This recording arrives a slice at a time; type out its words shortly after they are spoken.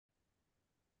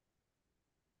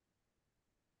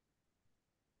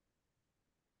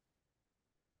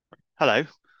Hello,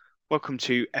 welcome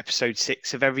to episode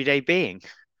 6 of Everyday Being,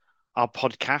 our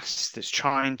podcast that's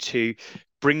trying to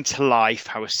bring to life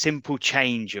how a simple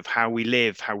change of how we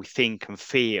live, how we think and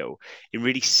feel in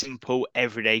really simple,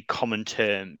 everyday, common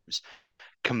terms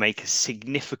can make a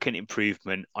significant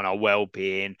improvement on our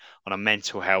well-being, on our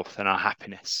mental health and our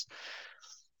happiness.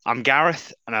 I'm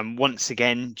Gareth and I'm once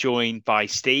again joined by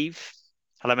Steve.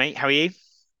 Hello, mate. How are you?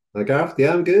 Hi, Gareth.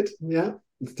 Yeah, I'm good. Yeah,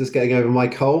 just getting over my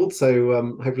cold,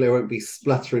 so hopefully I won't be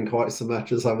spluttering quite so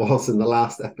much as I was in the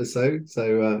last episode.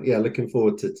 So yeah, looking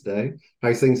forward to today.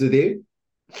 How's things with you?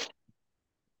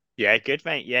 Yeah, good,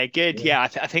 mate. Yeah, good. Yeah,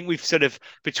 I think we've sort of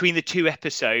between the two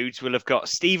episodes, we'll have got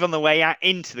Steve on the way out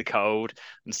into the cold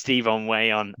and Steve on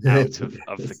way on Yeah, out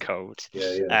of the cold.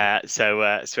 yeah, So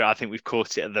I think we've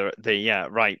caught it at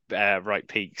the right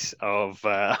peaks of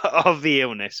of the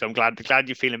illness. So I'm glad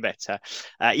you're feeling better.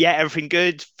 Yeah, everything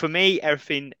good for me.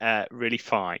 Everything really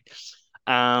fine.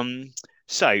 Um,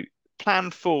 so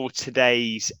plan for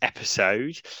today's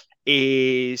episode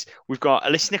is we've got a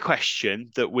listener question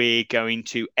that we're going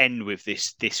to end with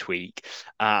this week.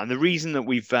 And the reason that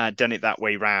we've done it that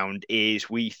way round is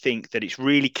we think that it's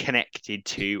really connected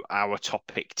to our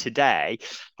topic today.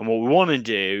 And what we want to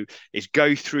do is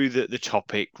go through the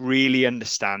topic, really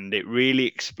understand it, really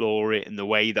explore it in the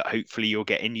way that hopefully you're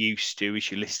getting used to as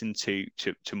you listen to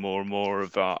more and more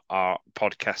of our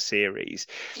podcast series.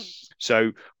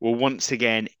 So we'll once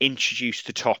again introduce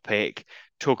the topic,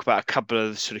 talk about a couple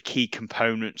of sort of key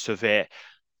components of it.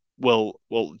 We'll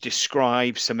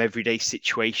describe some everyday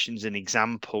situations and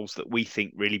examples that we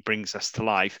think really brings us to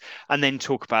life, and then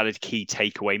talk about a key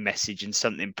takeaway message and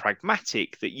something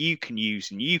pragmatic that you can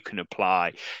use and you can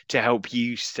apply to help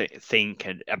you think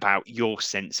about your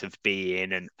sense of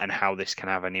being and how this can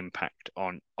have an impact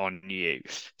on you.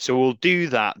 So we'll do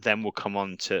that, then we'll come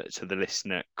on to the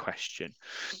listener question.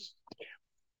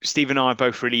 Steve and I are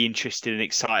both really interested and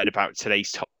excited about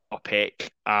today's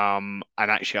topic. And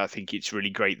actually, I think it's really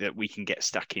great that we can get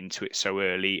stuck into it so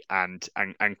early and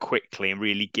quickly, and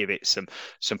really give it some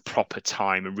proper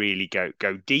time and really go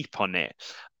deep on it.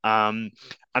 Um,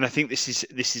 and I think this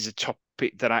is a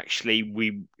topic that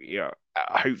actually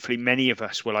hopefully many of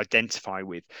us will identify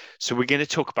with. So we're going to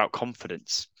talk about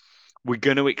confidence. We're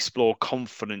going to explore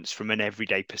confidence from an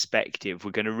everyday perspective. We're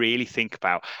going to really think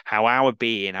about how our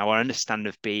being, our understanding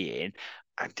of being,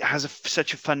 has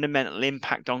such a fundamental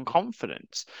impact on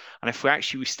confidence. And if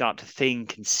we start to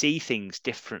think and see things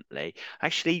differently,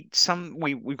 actually,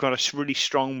 we've got a really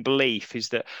strong belief is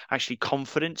that actually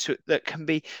confidence that can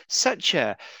be such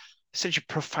a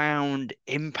profound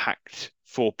impact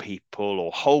for people or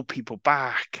hold people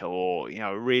back or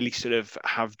really sort of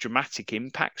have dramatic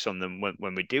impacts on them when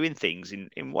we're doing things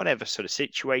in whatever sort of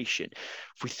situation.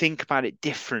 If we think about it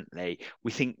differently,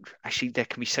 we think actually there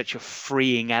can be such a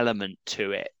freeing element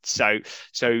to it. So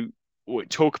we'll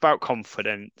talk about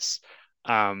confidence.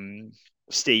 um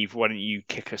Steve, why don't you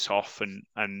kick us off and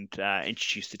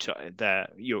introduce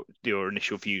your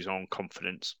initial views on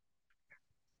confidence?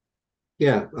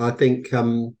 yeah. I think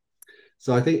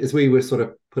so. I think as we were sort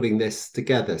of putting this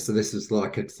together, so this is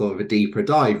like a sort of a deeper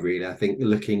dive, really. I think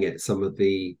looking at some of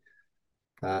the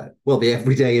the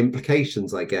everyday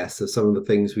implications, I guess, of some of the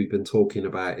things we've been talking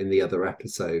about in the other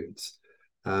episodes.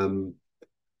 Um,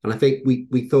 And I think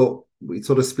we thought we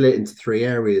sort of split into three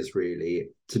areas really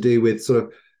to do with sort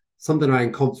of something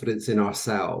around confidence in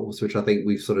ourselves, which I think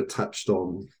we've sort of touched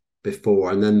on before.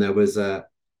 And then there was a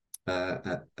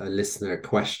listener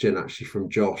question actually from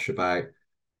Josh about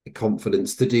the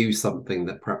confidence to do something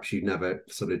that perhaps you've never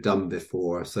sort of done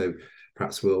before. So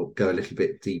perhaps we'll go a little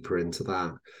bit deeper into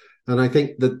that. And I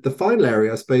think the final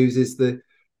area, I suppose, is the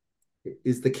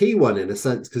key one in a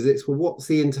sense because it's well, what's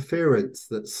the interference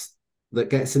that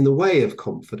gets in the way of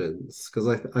confidence? Because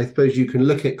I suppose you can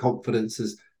look at confidence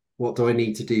as what do I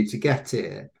need to do to get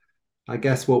it? I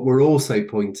guess what we're also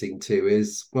pointing to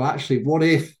is well, actually, what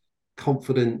if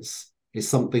confidence is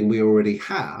something we already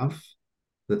have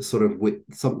that's sort of with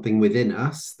something within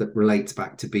us that relates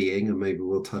back to being, and maybe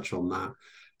we'll touch on that.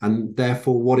 And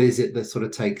therefore, what is it that sort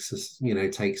of takes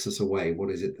us away?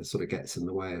 What is it that sort of gets in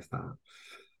the way of that?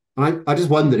 I just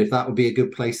wondered if that would be a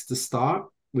good place to start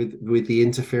with the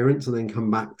interference and then come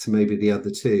back to maybe the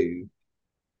other two.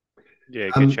 Yeah,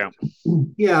 good Um, shout.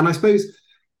 yeah, and I suppose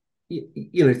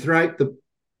throughout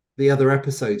the other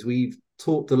episodes we've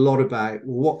talked a lot about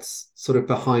what's sort of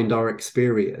behind our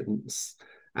experience,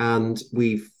 and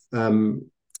we've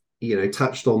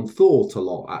touched on thought a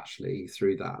lot actually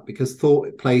through that because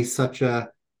thought plays such a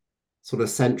sort of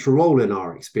central role in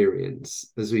our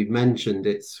experience. As we've mentioned,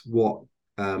 it's what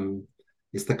um,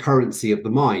 it's the currency of the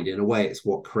mind. In a way, it's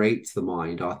what creates the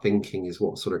mind. Our thinking is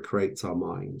what sort of creates our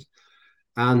mind.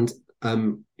 And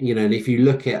and if you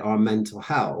look at our mental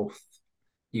health,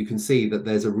 you can see that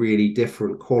there's a really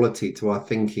different quality to our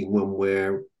thinking when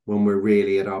we're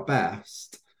really at our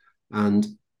best. And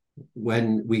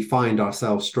when we find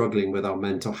ourselves struggling with our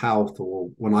mental health, or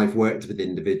when I've worked with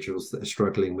individuals that are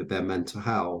struggling with their mental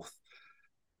health,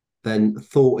 then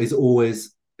thought is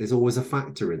always a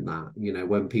factor in that.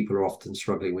 When people are often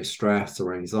struggling with stress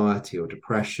or anxiety or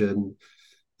depression,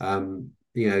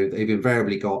 they've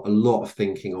invariably got a lot of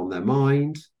thinking on their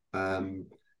mind, and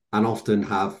often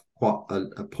have quite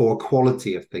a poor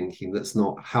quality of thinking that's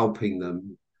not helping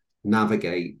them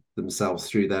navigate themselves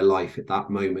through their life at that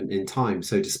moment in time.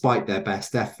 So despite their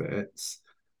best efforts,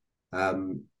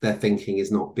 their thinking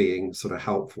is not being sort of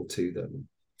helpful to them.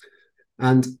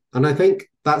 And I think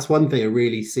that's one thing I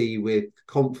really see with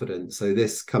confidence. So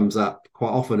this comes up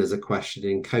quite often as a question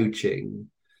in coaching,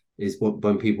 is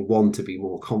when people want to be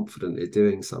more confident at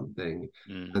doing something.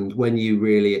 Mm. And when you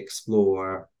really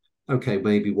explore, okay,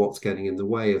 maybe what's getting in the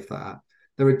way of that,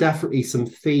 there are definitely some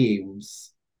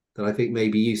themes that I think may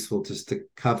be useful just to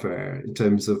cover in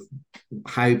terms of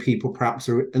how people perhaps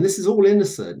are, and this is all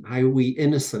innocent, how we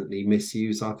innocently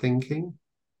misuse our thinking.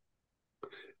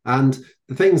 And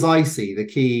the things I see, the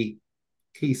key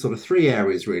sort of three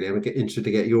areas really, I'm interested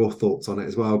to get your thoughts on it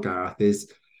as well, Gareth, is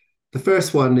the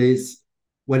first one is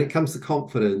when it comes to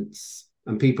confidence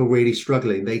and people really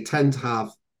struggling, they tend to have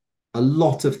a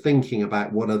lot of thinking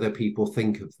about what other people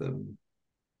think of them.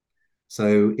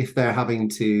 So if they're having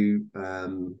to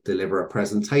deliver a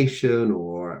presentation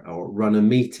or run a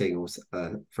meeting, or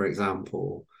for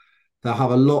example, they'll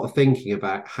have a lot of thinking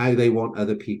about how they want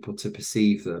other people to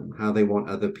perceive them, how they want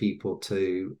other people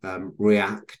to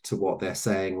react to what they're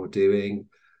saying or doing,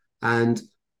 and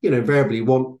invariably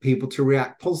want people to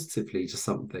react positively to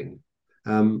something,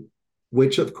 um,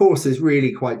 which of course is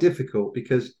really quite difficult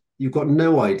because you've got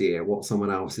no idea what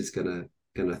someone else is gonna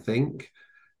think.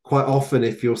 Quite often,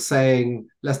 if you're saying,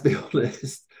 let's be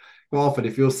honest, quite often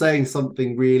if you're saying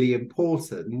something really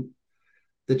important,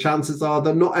 the chances are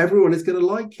that not everyone is going to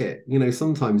like it.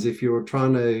 Sometimes if you're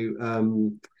trying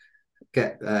to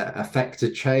get affect a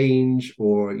change,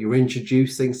 or you're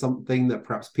introducing something that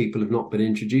perhaps people have not been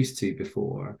introduced to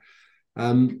before,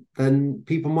 then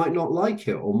people might not like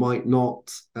it, or might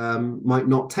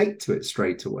not take to it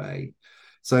straight away.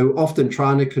 So often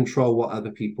trying to control what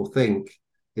other people think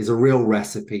is a real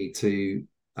recipe to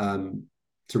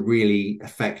really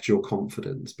affect your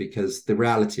confidence, because the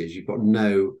reality is you've got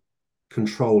no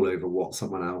control over what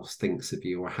someone else thinks of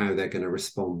you or how they're going to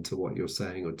respond to what you're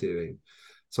saying or doing.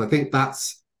 So I think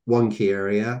that's one key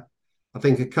area. I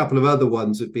think a couple of other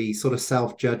ones would be sort of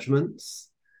self-judgments.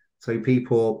 So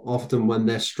people often, when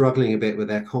they're struggling a bit with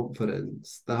their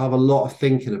confidence, they have a lot of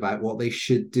thinking about what they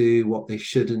should do, what they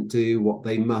shouldn't do, what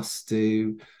they must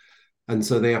do. And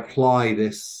so they apply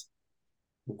this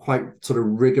quite sort of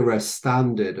rigorous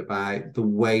standard about the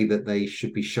way that they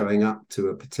should be showing up to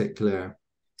a particular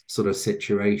sort of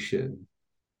situation.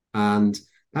 And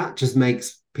that just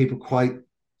makes people quite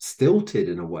stilted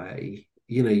in a way.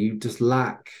 You just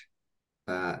lack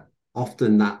uh,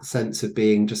 often that sense of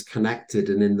being just connected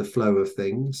and in the flow of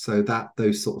things. So that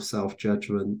those sort of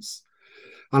self-judgments.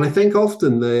 And I think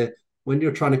often when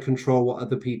you're trying to control what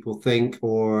other people think,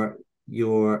 or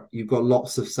you've got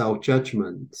lots of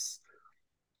self-judgments,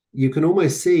 you can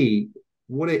almost see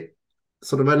what it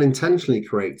sort of unintentionally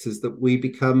creates is that we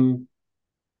become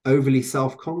overly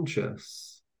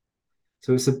self-conscious.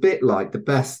 So it's a bit like the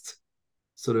best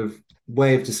sort of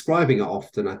way of describing it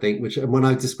often, I think, which, and when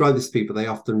I describe this to people, they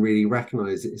often really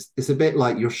recognize it. It's a bit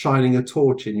like you're shining a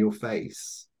torch in your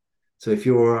face. So if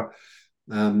you're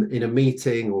in a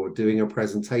meeting or doing a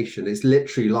presentation, it's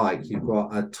literally like you've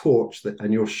got a torch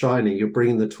and you're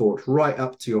bringing the torch right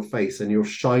up to your face and you're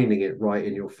shining it right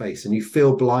in your face, and you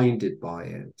feel blinded by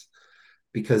it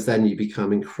because then you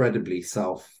become incredibly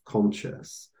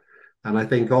self-conscious. And I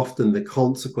think often the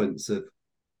consequence of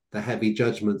the heavy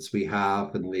judgments we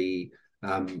have, and the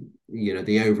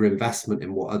overinvestment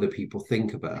in what other people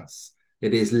think of us,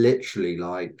 it is literally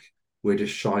like we're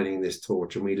just shining this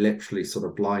torch and we literally sort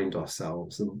of blind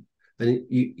ourselves, and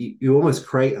you almost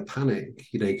create a panic.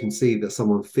 You can see that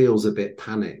someone feels a bit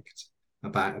panicked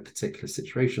about a particular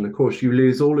situation. Of course, you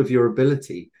lose all of your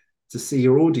ability to see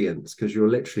your audience because you're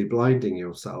literally blinding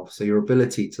yourself. So your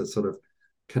ability to sort of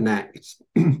connect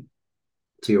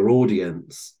to your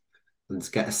audience and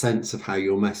to get a sense of how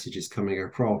your message is coming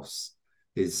across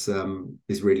is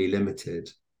really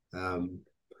limited.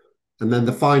 And then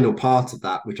the final part of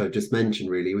that, which I just mentioned,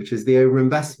 really, which is the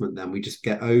overinvestment. Then we just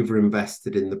get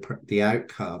overinvested in the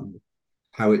outcome,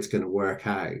 how it's going to work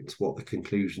out, what the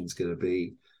conclusion's going to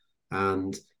be.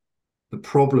 And the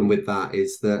problem with that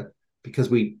is that because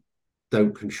we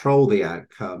don't control the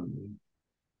outcome,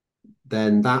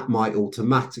 then that might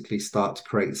automatically start to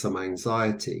create some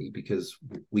anxiety because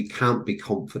we can't be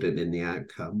confident in the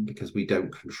outcome because we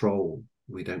don't control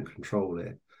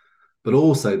it. But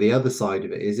also the other side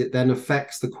of it is it then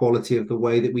affects the quality of the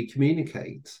way that we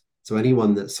communicate. So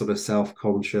anyone that's sort of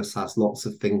self-conscious, has lots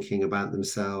of thinking about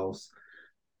themselves,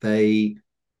 they,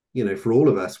 for all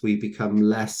of us, we become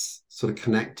less sort of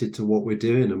connected to what we're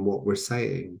doing and what we're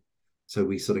saying. So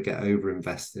we sort of get over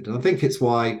invested. And I think it's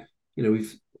why,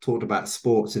 we've talked about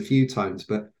sports a few times,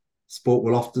 but sport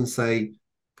will often say,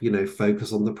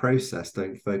 focus on the process,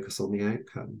 don't focus on the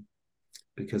outcome,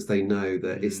 because they know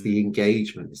that it's the Mm.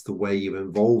 engagement, it's the way you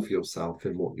involve yourself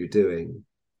in what you're doing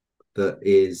that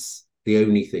is the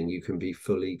only thing you can be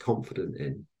fully confident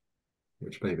in,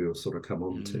 which maybe we'll sort of come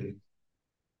on to. Mm.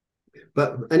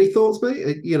 But any thoughts,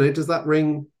 mate? Does that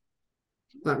ring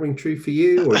true for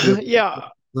you, or do you have Yeah,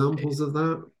 examples of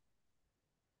that?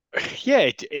 yeah,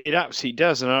 it absolutely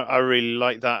does, and I really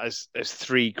like that as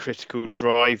three critical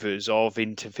drivers of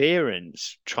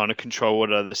interference: trying to control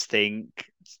what others think,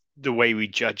 the way we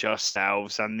judge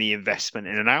ourselves, and the investment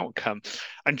in an outcome.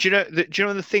 And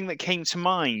the thing that came to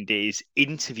mind is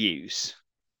interviews.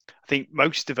 I think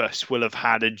most of us will have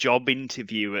had a job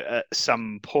interview at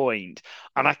some point,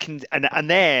 and I can and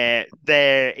they're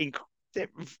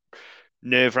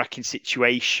nerve-wracking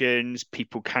situations.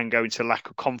 People can go into lack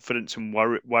of confidence and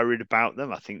worried about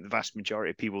them. I think the vast majority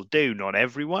of people do, not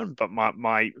everyone, but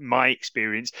my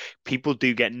experience, people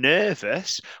do get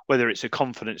nervous, whether it's a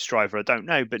confidence driver, I don't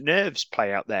know, but nerves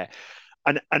play out there.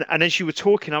 And as you were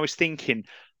talking, I was thinking,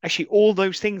 actually, all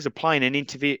those things apply in an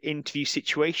interview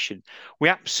situation. We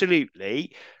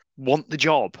absolutely want the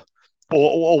job.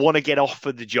 Or want to get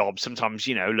offered the job. Sometimes,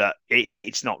 look,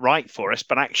 it's not right for us,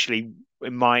 but actually,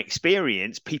 in my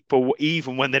experience, people,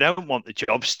 even when they don't want the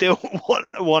job, still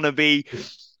want to be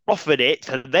offered it.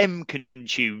 So them can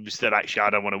choose that actually I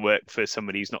don't want to work for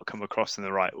somebody who's not come across in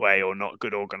the right way, or not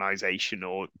good organization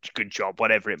or good job,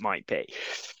 whatever it might be.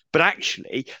 But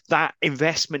actually, that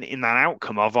investment in that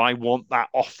outcome of I want that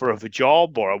offer of a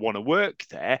job or I want to work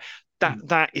there,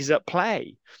 that is at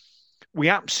play. We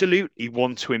absolutely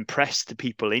want to impress the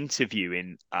people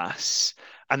interviewing us,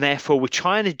 and therefore we're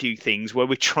trying to do things where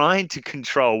we're trying to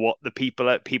control what the people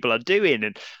are doing.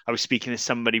 And I was speaking to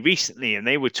somebody recently, and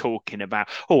they were talking about,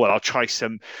 oh well, I'll try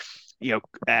some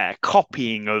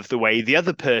copying of the way the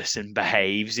other person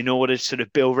behaves in order to sort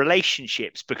of build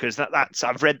relationships, because that's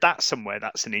I've read that somewhere,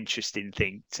 that's an interesting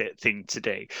thing to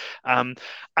do. um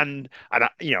when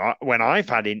I've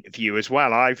had interview as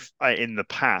well, I've in the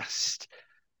past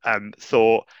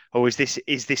thought, oh, is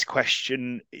this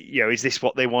question, is this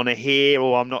what they want to hear?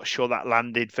 Or I'm not sure that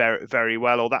landed very, very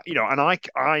well, or that, and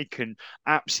I can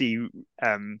absolutely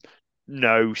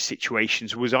know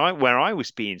situations where I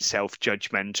was being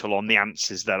self-judgmental on the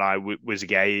answers that was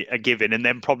given, and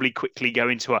then probably quickly go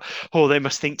into oh, they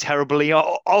must think terribly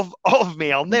of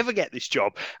me. I'll never get this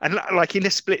job. And like in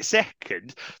a split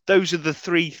second, those are the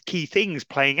three key things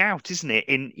playing out, isn't it?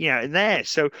 In there.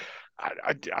 So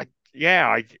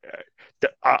yeah,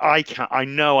 I can I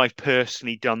know I've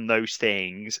personally done those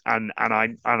things, and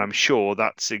I'm sure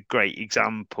that's a great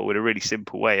example in a really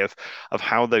simple way of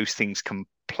how those things can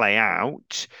play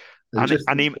out, And and just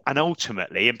and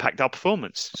ultimately impact our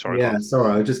performance. Sorry, go Yeah, on.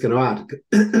 sorry, I was just going to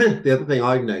add. The other thing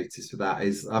I've noticed with that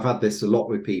is I've had this a lot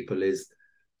with people is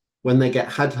when they get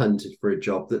headhunted for a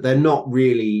job that they're not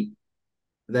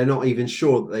even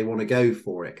sure that they want to go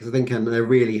for it because I think they're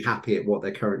really happy at what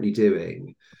they're currently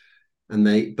doing, and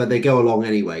they go along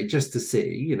anyway just to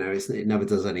see. It never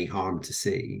does any harm to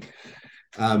see.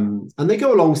 And they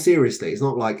go along seriously. It's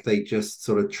not like they just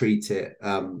sort of treat it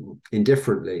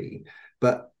indifferently,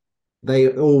 but they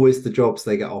always, the jobs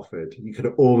they get offered, you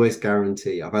could almost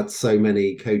guarantee. I've had so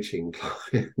many coaching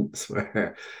clients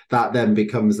where that then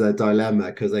becomes their dilemma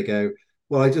because they go,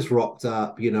 well, I just rocked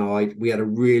up, we had a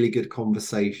really good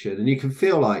conversation, and you can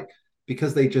feel like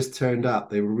because they just turned up,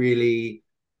 they were really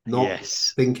not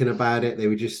Yes. thinking about it. They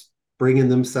were just bringing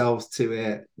themselves to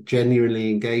it,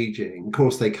 genuinely engaging. Of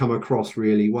course, they come across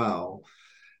really well,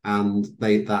 and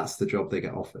that's the job they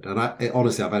get offered. And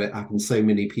honestly, I've had it happen to so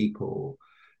many people.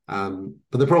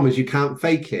 But the problem is you can't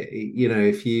fake it.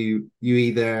 If you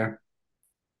either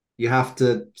you have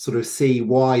to sort of see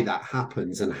why that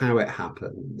happens and how it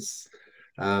happens,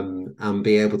 and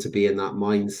be able to be in that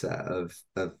mindset of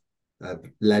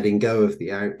letting go of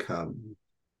the outcome.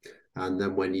 And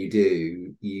then when you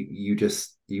do,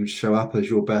 you show up as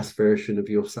your best version of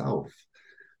yourself.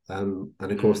 And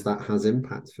of course Mm, that has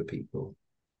impact for people.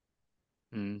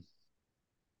 mm.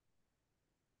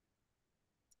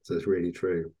 So it's really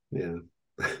true. Yeah.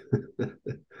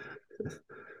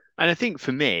 And I think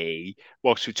for me,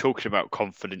 whilst we're talking about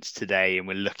confidence today, and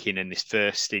we're looking in this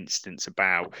first instance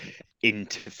about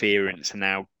interference and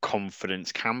how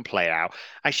confidence can play out,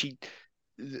 actually,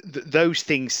 those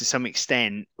things to some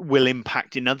extent will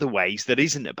impact in other ways that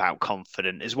isn't about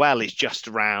confident as well. It's just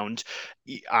around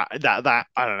that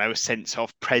I don't know, a sense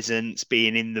of presence,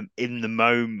 being in the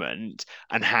moment,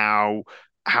 and how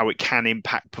it can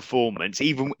impact performance.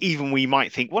 Even we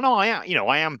might think, well, no,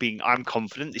 I'm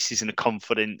confident. This isn't a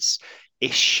confidence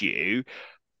issue,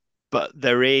 but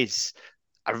there is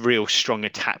a real strong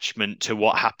attachment to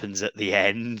what happens at the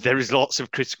end. There is lots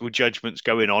of critical judgments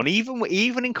going on.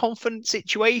 Even in confident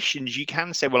situations, you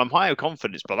can say, "Well, I'm higher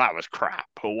confidence, but that was crap,"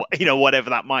 or whatever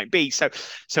that might be. So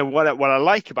what I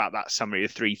like about that summary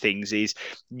of three things is,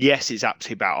 yes, it's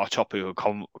absolutely about our topic of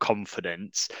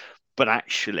confidence, but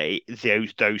actually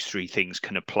those three things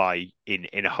can apply in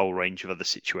a whole range of other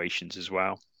situations as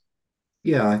well.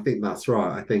 Yeah, I think that's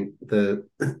right. I think the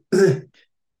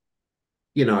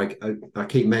I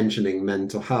keep mentioning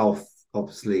mental health,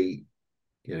 obviously,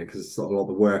 because it's not a lot of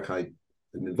the work I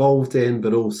am involved in,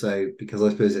 but also because I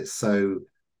suppose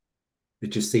it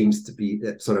just seems to be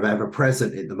sort of ever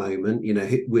present in the moment.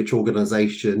 Which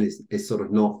organization is sort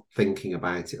of not thinking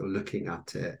about it or looking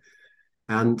at it.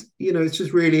 And it's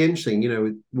just really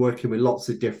interesting, working with lots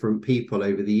of different people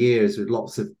over the years with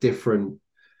lots of different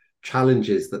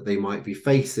challenges that they might be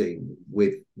facing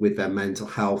with their mental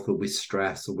health or with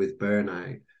stress or with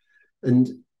burnout. And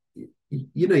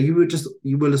you will just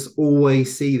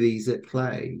always see these at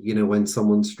play, when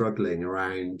someone's struggling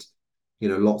around,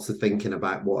 lots of thinking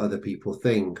about what other people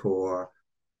think, or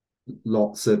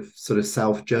lots of sort of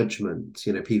self-judgment,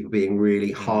 people being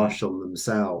really Mm, harsh on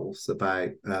themselves about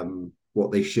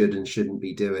what they should and shouldn't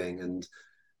be doing,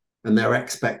 and their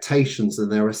expectations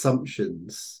and their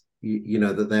assumptions,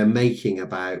 that they're making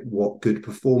about what good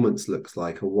performance looks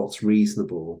like or what's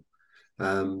reasonable.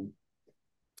 um,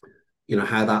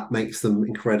 how that makes them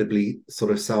incredibly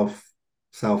sort of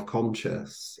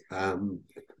self-conscious, and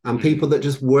mm, people that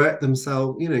just work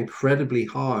themselves incredibly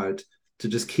hard to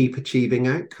just keep achieving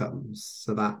outcomes,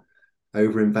 so that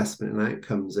over investment in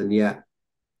outcomes. And yet,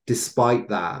 despite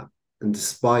that, and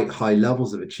despite high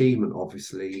levels of achievement,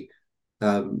 obviously,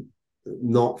 um,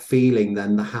 not feeling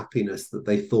then the happiness that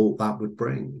they thought that would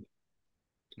bring.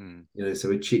 mm,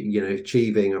 So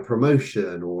achieving a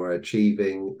promotion or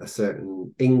achieving a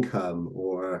certain income,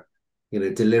 or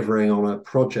delivering on a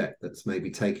project that's maybe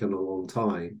taken a long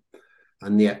time,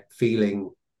 and yet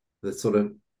feeling the sort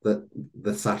of that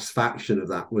the satisfaction of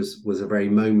that was a very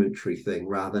momentary thing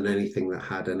rather than anything that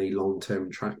had any long-term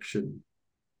traction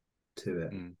to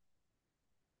it. mm.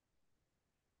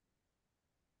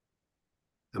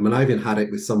 I mean, I even had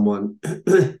it with someone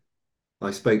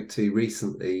I spoke to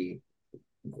recently,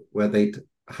 where they'd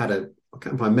had a, I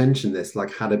can't remember if I mentioned this,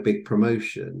 like had a big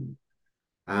promotion,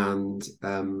 and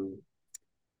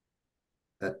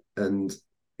and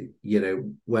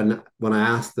when I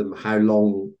asked them how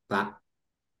long that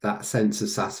sense of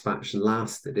satisfaction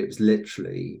lasted, it was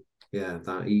literally, yeah,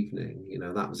 that evening.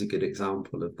 That was a good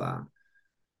example of that,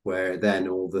 where then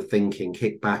all the thinking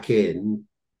kicked back in,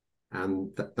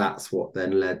 and that's what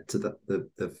then led to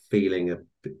the feeling of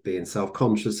being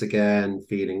self-conscious again,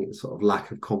 feeling sort of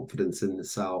lack of confidence in the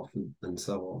self, and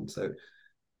so on. So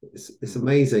it's Mm.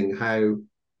 amazing how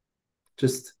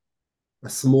just a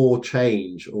small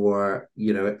change, or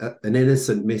an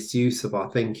innocent misuse of our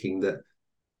thinking that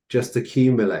just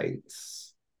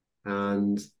accumulates.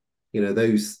 And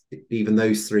those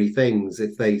three things,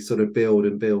 if they sort of build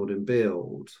and build and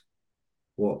build,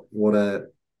 what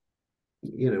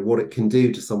it can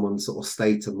do to someone's sort of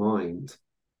state of mind,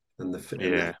 and their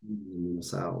Yeah. feeling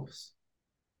themselves.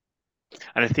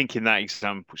 And I think in that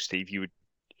example, Steve, you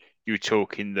were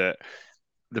talking that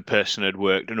the person had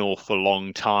worked an awful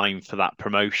long time for that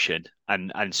promotion,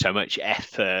 and so much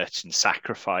effort and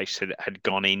sacrifice had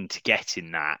gone into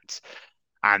getting that,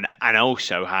 and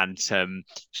also had some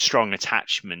strong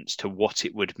attachments to what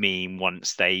it would mean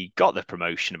once they got the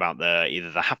promotion, about the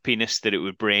either the happiness that it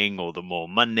would bring, or the more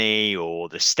money, or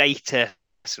the status,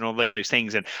 and all those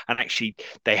things. And actually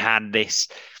they had this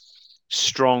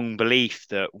strong belief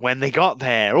that when they got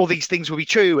there, all these things would be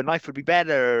true and life would be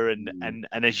better. And Mm.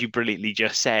 and as you brilliantly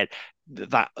just said,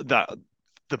 that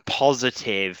the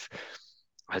positive,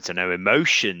 I don't know,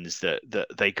 emotions that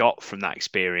they got from that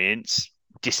experience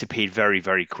disappeared very,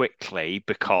 very quickly,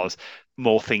 because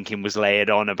more thinking was layered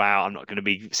on about I'm not going to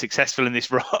be successful in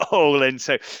this role. And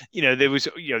so, there was,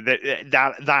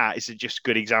 that is just a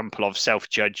good example of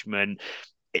self-judgment,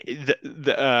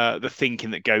 the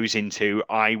thinking that goes into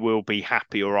I will be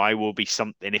happy or I will be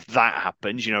something if that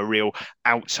happens, real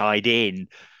outside in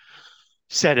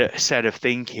set of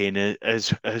thinking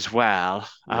as well.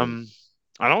 Yeah.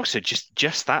 And also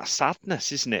just that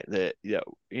sadness, isn't it? That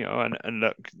and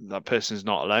look, that person's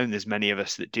not alone. There's many of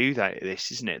us that do that.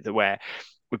 This, isn't it? The where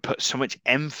we put so much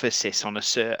emphasis on a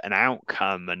certain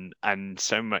outcome and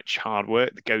so much hard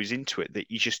work that goes into it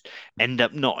that you just end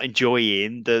up not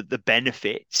enjoying the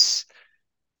benefits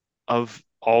of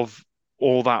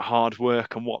all that hard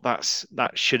work and what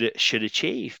that should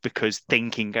achieve, because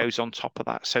thinking goes on top of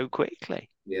that so quickly.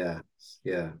 Yeah.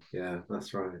 Yeah. Yeah.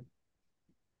 That's right.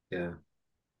 Yeah.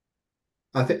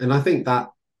 I think that,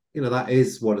 that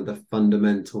is one of the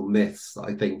fundamental myths that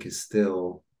I think is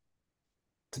still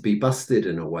to be busted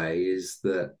in a way, is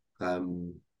that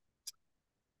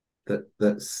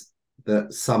that's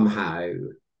that somehow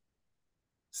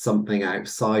something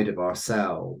outside of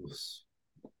ourselves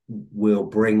will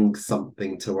bring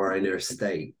something to our inner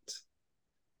state,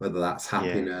 whether that's Yeah.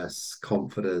 happiness,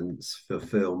 confidence,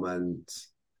 fulfillment,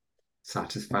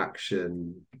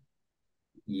 satisfaction.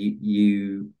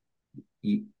 You,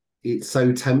 you, it's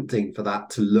so tempting for that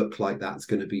to look like that's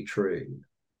going to be true.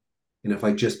 If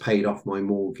I just paid off my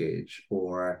mortgage,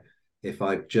 or if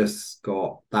I've just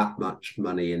got that much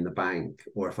money in the bank,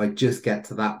 or if I just get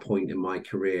to that point in my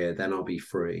career, then I'll be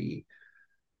free,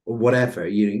 or whatever.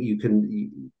 You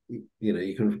can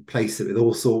replace it with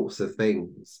all sorts of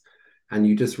things, and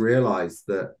you just realize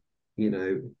that, you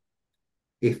know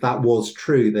if that was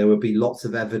true, there would be lots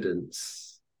of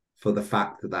evidence for the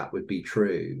fact that that would be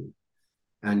true.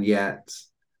 And yet,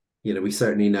 we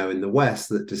certainly know in the West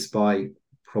that despite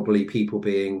probably people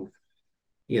being,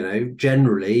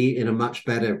 generally in a much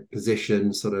better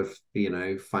position, sort of,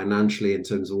 financially, in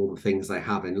terms of all the things they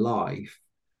have in life,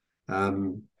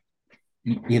 um,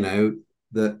 you know,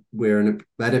 that we're in a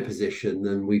better position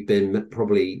than we've been,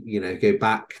 probably, go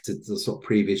back to the sort of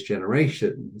previous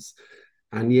generations.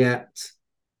 And yet,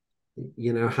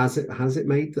 has it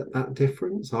made that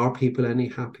difference? Are people any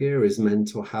happier? Is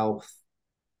mental health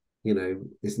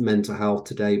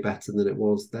today better than it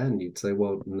was then? You'd say,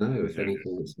 well, no, if No.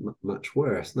 anything, it's much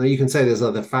worse. Now, you can say there's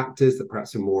other factors that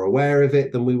perhaps we're more aware of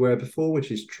it than we were before,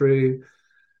 which is true.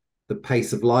 The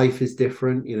pace of life is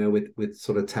different, with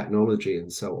sort of technology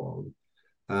and so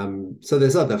on. So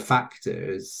there's other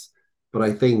factors, but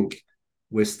I think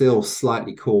we're still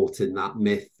slightly caught in that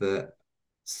myth that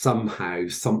somehow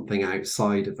something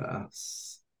outside of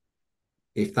us,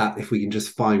 if we can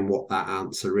just find what that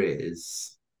answer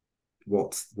is,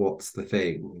 what's the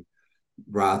thing,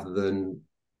 rather than,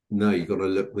 no, you've got to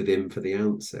look within for the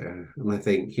answer. And I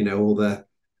think, all the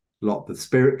lot of the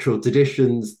spiritual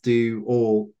traditions do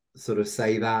all sort of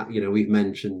say that. We've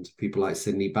mentioned people like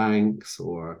Sydney Banks,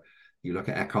 or you look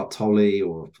at Eckhart Tolle,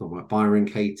 or someone like Byron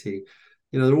Katie.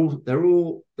 They're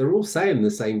all saying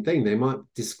the same thing. They might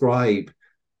describe,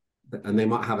 and they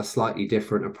might have a slightly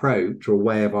different approach or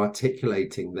way of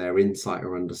articulating their insight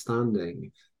or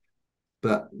understanding,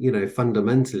 but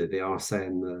fundamentally they are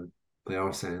saying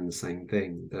the same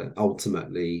thing, that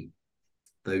ultimately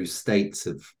those states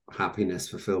of happiness,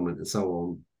 fulfillment, and so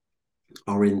on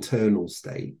are internal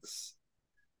states.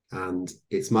 And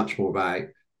it's much more about,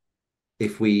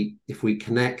 if we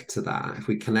connect to that, if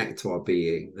we connect to our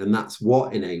being, then that's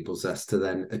what enables us to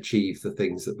then achieve the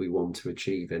things that we want to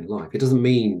achieve in life. It doesn't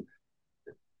mean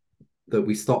that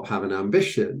we stop having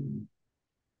ambition.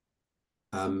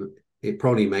 It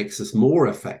probably makes us more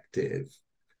effective,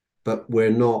 but we're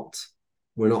not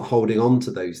holding on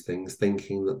to those things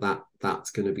thinking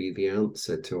that's going to be the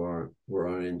answer to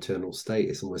our internal state.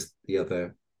 It's almost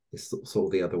it's sort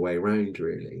of the other way around,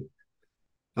 really.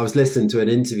 I was listening to an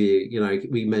interview,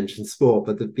 we mentioned sport,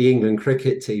 but the England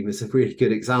cricket team is a really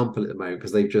good example at the moment,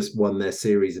 because they've just won their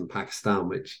series in Pakistan,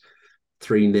 which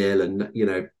 3-0,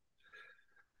 and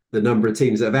the number of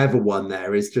teams that have ever won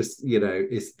there is just,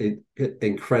 is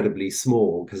incredibly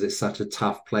small, because it's such a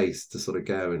tough place to sort of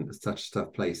go, and it's such a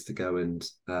tough place to go and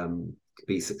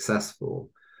be successful.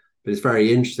 But it's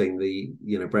very interesting.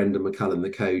 Brendan McCullum, the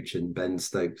coach, and Ben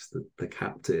Stokes, the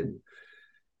captain.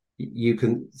 You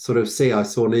can sort of see. I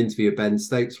saw an interview of Ben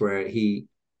Stokes where he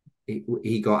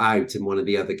got out in one of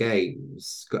the other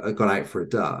games, got out for a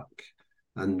duck,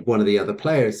 and one of the other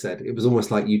players said it was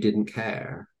almost like you didn't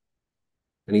care.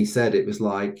 And he said it was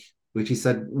like, which he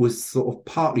said was sort of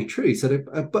partly true. He said,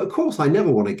 but of course I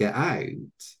never want to get out.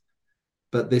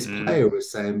 But this Mm. player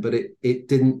was saying, but it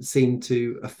didn't seem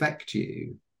to affect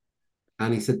you.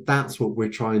 And he said, that's what we're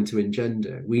trying to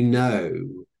engender. We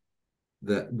know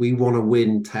that we want to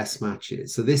win test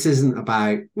matches. So this isn't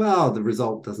about, well, the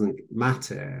result doesn't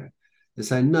matter. They're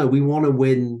saying, no, we want to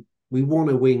win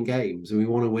games, and we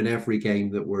want to win every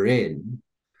game that we're in.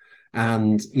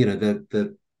 And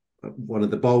the one of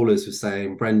the bowlers was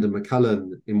saying, Brendan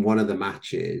McCullum, in one of the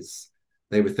matches,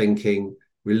 they were thinking,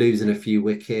 we're losing a few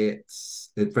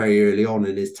wickets very early on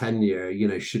in his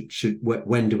tenure. Should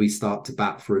when do we start to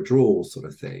bat for a draw, sort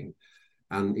of thing?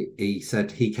 And he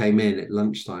said he came in at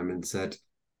lunchtime and said,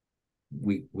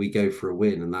 we go for a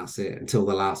win, and that's it until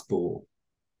the last ball.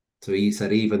 So he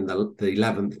said, even the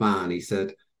 11th man, he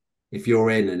said, if you're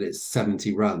in and it's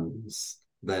 70 runs,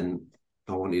 then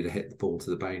I want you to hit the ball to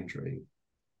the boundary.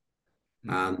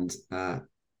 Mm. And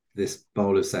this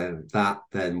bowler said that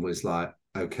then was like,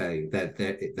 okay,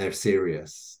 they're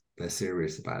serious. They're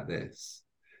serious about this.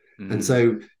 And Mm.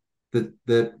 so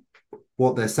the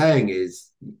what they're saying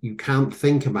is, you can't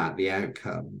think about the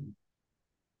outcome.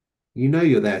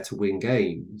 You're there to win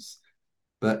games,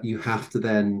 but you have to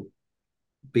then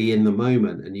be in the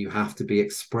moment, and you have to be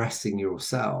expressing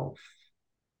yourself,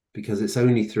 because it's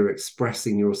only through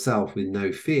expressing yourself with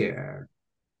no fear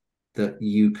that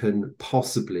you can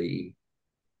possibly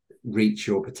reach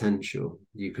your potential.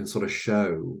 You can sort of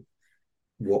show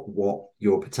what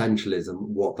your potential is and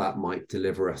what that might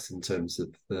deliver us in terms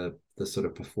of the sort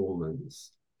of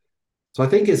performance. So I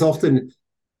think it's often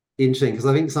interesting, because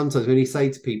I think sometimes when you say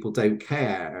to people don't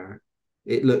care,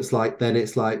 it looks like then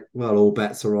it's like, well, all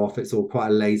bets are off. It's all quite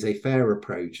a laissez-faire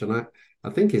approach. And I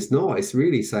think it's not. It's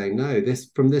really saying, no, this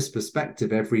from this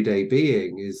perspective, everyday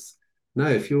being is, no,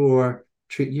 if you're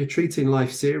treating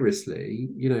life seriously,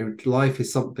 life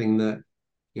is something that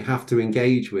you have to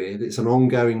engage with. It's an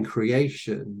ongoing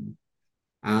creation.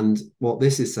 And what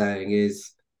this is saying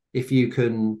is, if you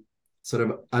can sort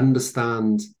of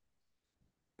understand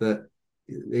that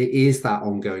it is that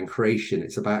ongoing creation,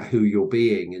 it's about who you're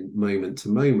being in moment to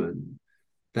moment,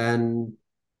 then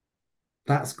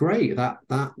that's great.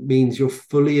 That means you're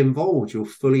fully involved, you're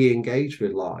fully engaged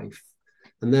with life,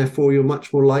 and therefore you're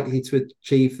much more likely to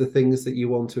achieve the things that you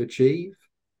want to achieve.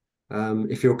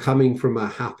 If you're coming from a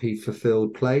happy,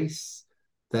 fulfilled place,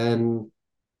 then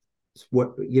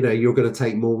you're going to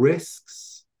take more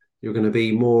risks. You're going to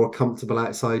be more comfortable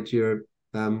outside your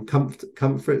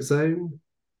comfort zone.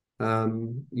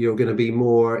 You're going to be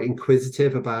more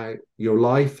inquisitive about your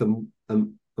life and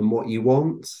what you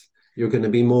want. You're going to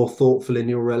be more thoughtful in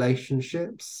your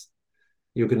relationships.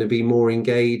 You're going to be more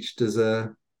engaged as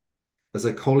a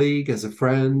colleague, as a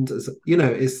friend.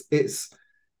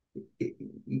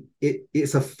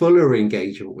 It's a fuller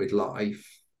engagement with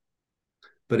life,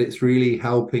 but it's really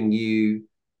helping you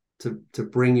to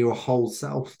bring your whole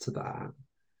self to that,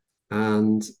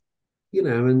 and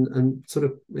and sort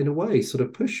of, in a way, sort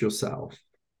of push yourself,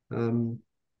 um,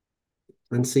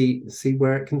 and see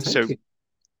where it can take So you.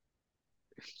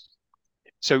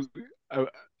 so uh,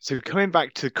 so coming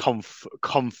back to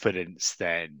confidence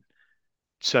then.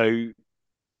 So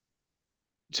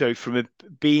from a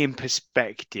being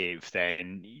perspective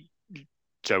then,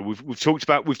 so we've talked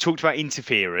about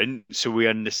interference, so we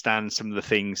understand some of the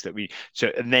things that we,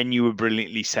 so, and then you were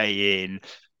brilliantly saying,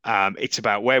 it's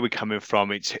about where we're coming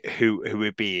from, it's who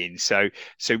we're being. So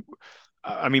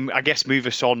I mean, I guess move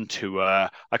us on to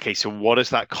okay, so what does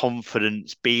that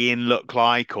confidence being look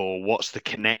like, or what's the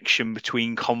connection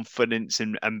between confidence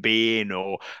and being,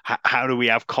 or how do we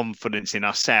have confidence in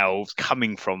ourselves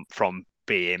coming from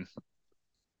being?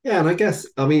 Yeah, and I guess,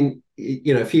 I mean,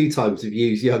 a few times we've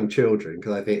used young children,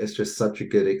 because I think it's just such a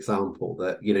good example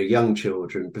that, young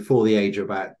children before the age of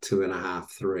about 2.5,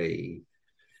 3,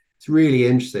 it's really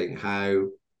interesting how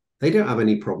they don't have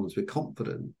any problems with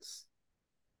confidence,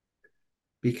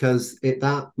 because at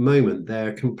that moment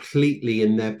they're completely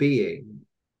in their being.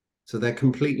 So they're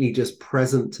completely just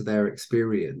present to their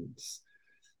experience.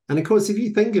 And of course, if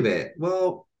you think of it,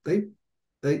 well, they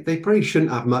probably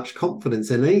shouldn't have much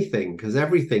confidence in anything, because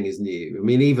everything is new. I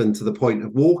mean, even to the point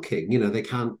of walking, they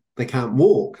can't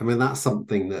walk. I mean, that's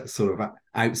something that's sort of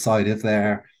outside of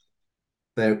their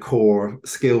core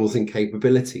skills and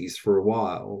capabilities for a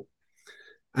while.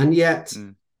 And yet,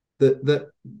 Mm. that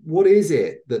what is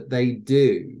it that they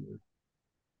do?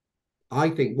 I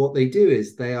think what they do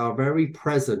is they are very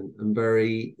present and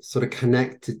very sort of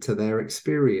connected to their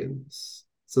experience.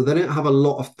 So they don't have a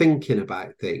lot of thinking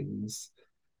about things,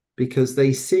 because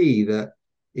they see that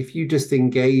if you just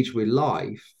engage with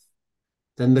life,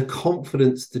 then the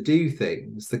confidence to do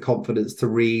things, the confidence to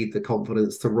read, the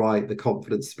confidence to write, the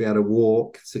confidence to be able to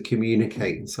walk, to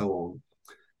communicate, and so on,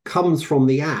 comes from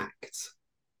the act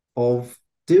of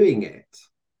doing it.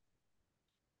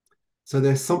 So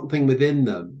there's something within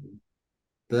them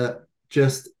that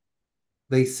just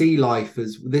they see life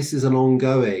as this is an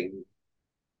ongoing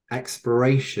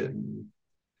exploration.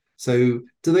 So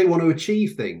do they want to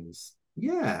achieve things?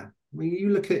 Yeah. I mean, you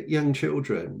look at young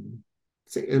children,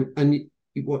 and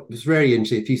what was very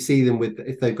interesting, if you see them with,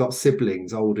 if they've got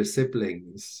siblings, older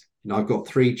siblings, I've got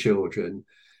three children,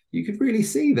 you could really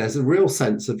see there's a real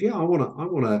sense of, yeah, I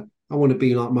want to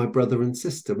be like my brother and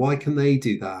sister. Why can they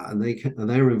do that? And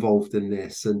they're involved in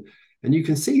this, and you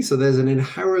can see, so there's an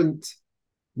inherent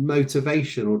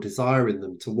motivation or desire in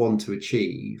them to want to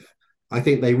achieve. I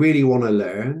think they really want to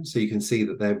learn. So you can see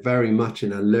that they're very much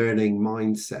in a learning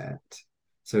mindset.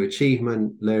 So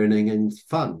achievement, learning, and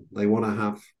fun. They want to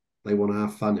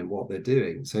have fun in what they're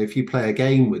doing. So if you play a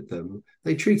game with them,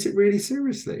 they treat it really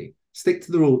seriously. Stick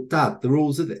to the rule. Dad, the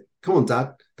rules are this. Come on,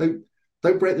 Dad.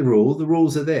 Don't break the rule. The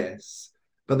rules are this.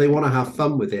 But they want to have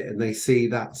fun with it, and they see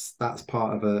that's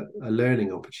part of a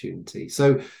learning opportunity.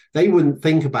 So they wouldn't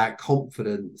think about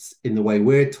confidence in the way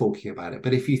we're talking about it.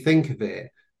 But if you think of it,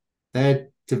 they're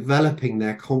developing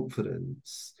their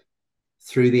confidence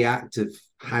through the act of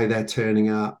how they're turning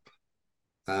up,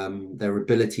 their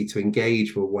ability to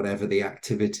engage with whatever the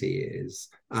activity is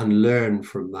and learn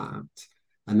from that.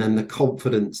 And then the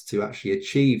confidence to actually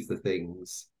achieve the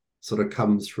things sort of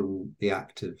comes from the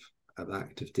act of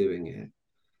doing it.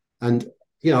 And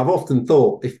I've often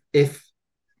thought if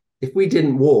we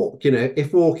didn't walk,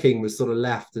 if walking was sort of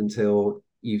left until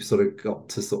you've sort of got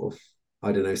to sort of,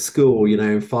 I don't know, school,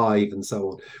 five and so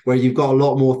on, where you've got a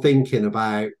lot more thinking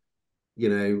about,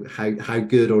 how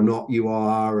good or not you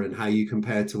are and how you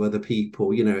compare to other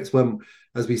people. It's when,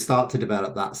 as we start to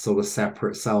develop that sort of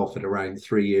separate self at around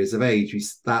 3 years of age,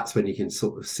 that's when you can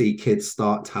sort of see kids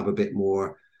start to have a bit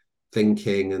more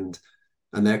thinking, and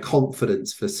their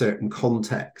confidence for certain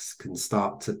contexts can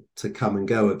start to come and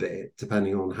go a bit,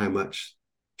 depending on how much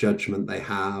judgment they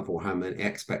have or how many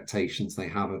expectations they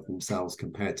have of themselves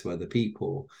compared to other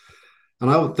people. And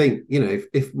I would think,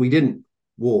 if we didn't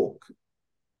walk,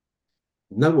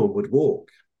 no one would walk,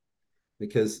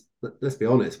 because let's be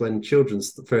honest, when children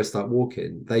first start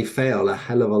walking, they fail a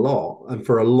hell of a lot and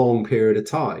for a long period of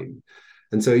time.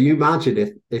 And so you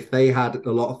imagine if they had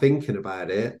a lot of thinking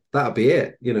about it, that'd be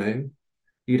it.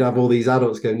 You'd have all these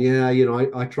adults going, yeah,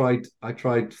 I tried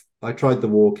the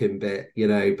walking bit,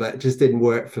 but it just didn't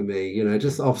work for me.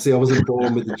 Just obviously I wasn't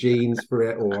born with the genes for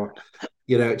it, or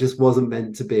it just wasn't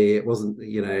meant to be. It wasn't,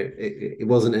 it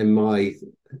wasn't in my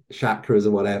chakras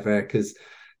or whatever, because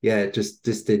yeah, it just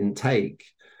didn't take.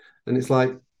 And it's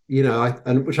like,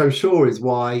 and which I'm sure is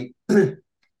why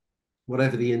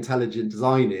whatever the intelligent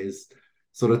design is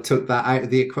sort of took that out of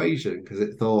the equation, because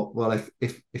it thought, well,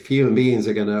 if human beings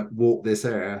are going to walk this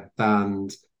earth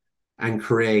and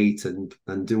create and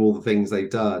do all the things they've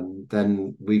done,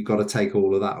 then we've got to take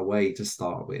all of that away to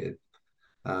start with.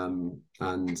 And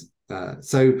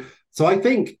so I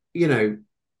think,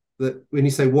 that when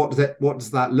you say what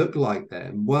does that look like,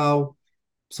 then, well,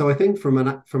 so I think from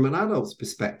an adult's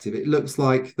perspective, it looks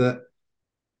like that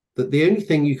the only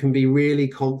thing you can be really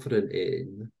confident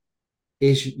in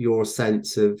is your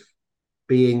sense of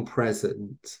being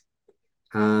present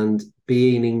and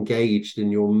being engaged in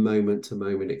your moment to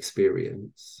moment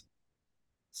experience.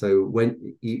 So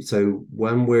when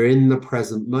we're in the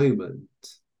present moment,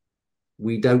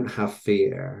 we don't have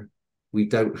fear, we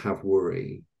don't have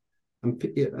worry.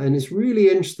 And it's really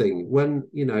interesting when,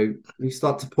 you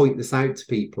start to point this out to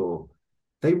people,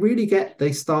 will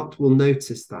notice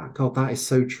that, God, that is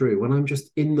so true. When I'm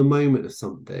just in the moment of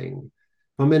something,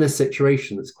 I'm in a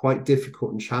situation that's quite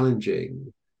difficult and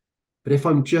challenging, but if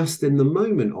I'm just in the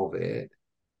moment of it,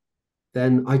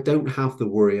 then I don't have the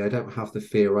worry, I don't have the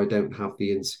fear, I don't have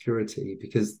the insecurity,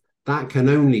 because that can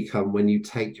only come when you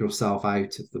take yourself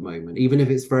out of the moment, even if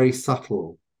it's very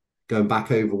subtle, going back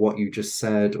over what you just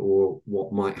said or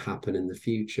what might happen in the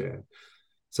future.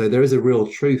 So there is a real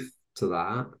truth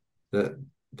to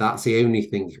that's the only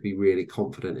thing you can be really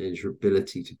confident in, is your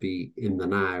ability to be in the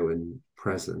now and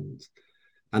present.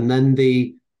 And then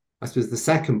I suppose the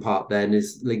second part then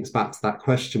links back to that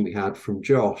question we had from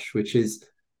Josh, which is,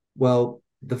 well,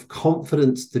 the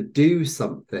confidence to do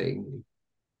something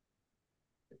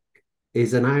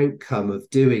is an outcome of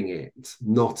doing it,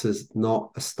 not a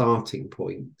starting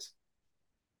point.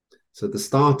 So the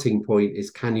starting point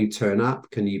is, can you turn up?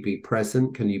 Can you be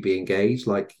present? Can you be engaged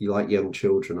like young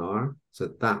children are?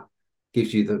 So that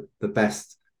gives you the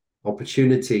best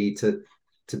opportunity to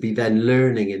be then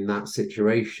learning in that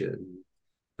situation.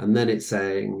 And then it's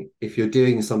saying, if you're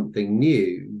doing something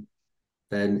new,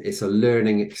 then it's a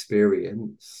learning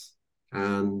experience,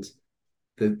 and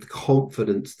the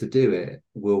confidence to do it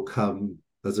will come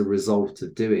as a result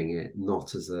of doing it,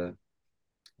 not as a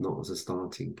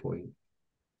starting point.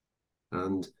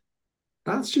 And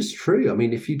that's just true. I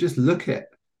mean, if you just look at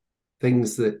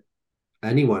things that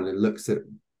anyone and looks at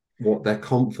what they're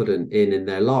confident in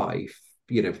their life,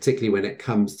 particularly when it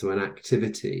comes to an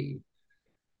activity,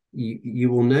 you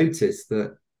will notice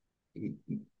that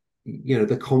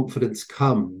the confidence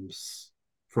comes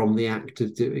from the act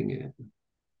of doing it.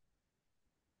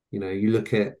 You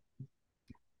look at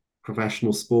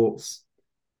professional sports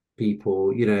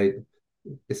people,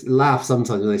 it's laugh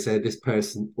sometimes when they say this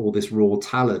person or this raw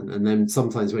talent, and then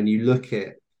sometimes when you look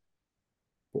at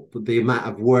the amount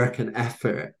of work and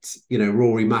effort,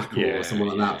 Rory McIlroy or Yeah, someone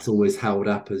like yeah. that's always held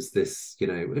up as this,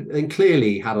 and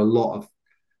clearly had a lot of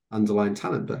underlying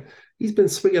talent, but he's been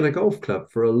swinging a golf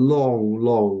club for a long,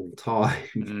 long time,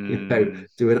 Mm,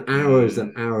 doing hours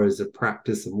and mm, hours of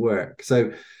practice and work.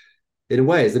 So in a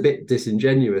way, it's a bit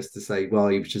disingenuous to say, well,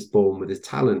 he was just born with his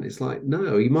talent. It's like,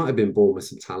 no, he might have been born with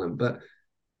some talent, but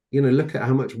look at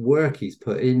how much work he's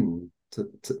put in to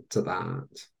that.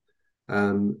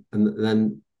 And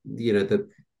then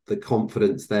the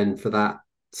confidence then for that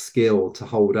skill to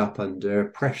hold up under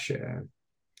pressure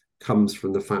comes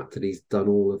from the fact that he's done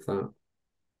all of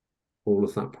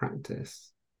that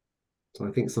practice. So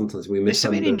I think sometimes there's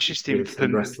something interesting we for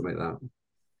underestimate that.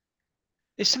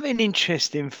 there's something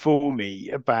interesting for me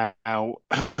about,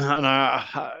 and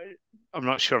I'm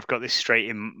not sure I've got this straight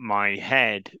in my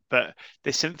head, but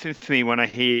there's something for me when I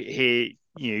hear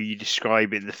you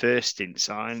describe it in the first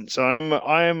instance.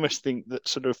 I almost think that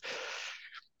sort of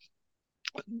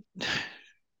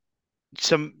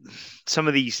some some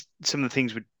of the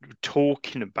things we're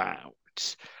talking about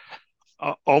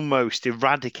almost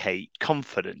eradicate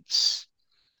confidence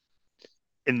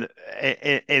in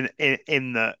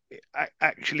the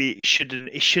actually it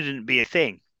shouldn't be a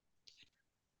thing.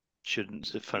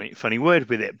 Shouldn't's a funny word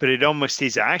with it, but it almost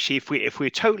is actually if we're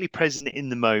totally present in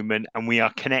the moment and we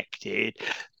are connected,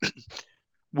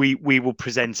 we will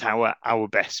present our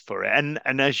best for it.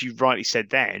 And as you rightly said,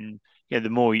 then the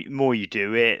more you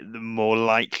do it, the more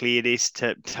likely it is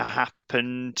to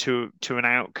happen to an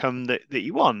outcome that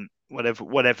you want,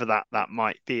 whatever that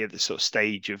might be at the sort of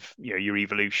stage of your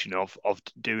evolution of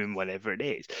doing whatever it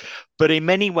is. But in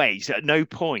many ways, at no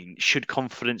point should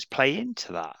confidence play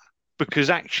into that, because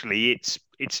actually it's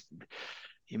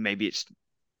maybe it's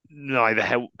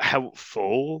neither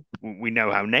helpful. We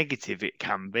know how negative it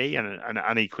can be,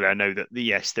 and equally, I know that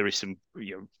yes, there is some.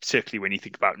 Certainly when you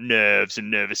think about nerves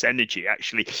and nervous energy,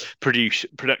 actually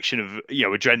production of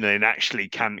adrenaline actually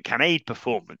can aid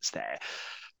performance there.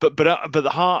 But the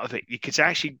heart of it, you could say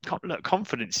actually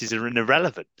confidence is an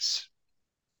irrelevance.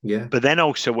 Yeah, But then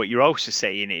also what you're also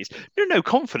saying is no,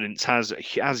 confidence has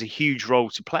a huge role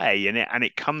to play, and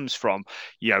it comes from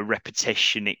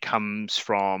repetition, it comes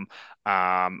from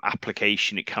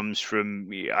application, it comes from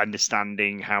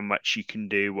understanding how much you can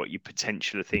do, what your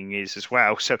potential thing is as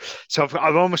well. So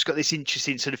I've almost got this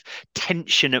interesting sort of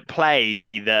tension at play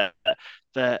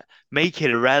that make it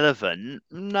irrelevant.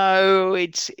 No,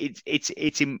 it's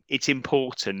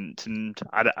important, and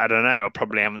I don't know. I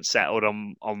probably haven't settled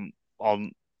on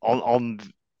on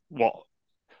what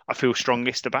I feel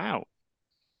strongest about.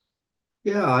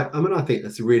 yeah. I mean, I think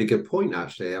that's a really good point.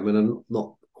 Actually, I mean, I'm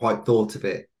not quite thought of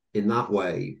it in that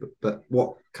way, but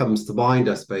what comes to mind,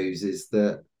 I suppose, is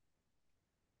that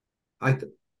I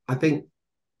th- I think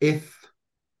if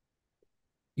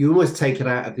you almost take it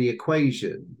out of the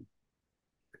equation,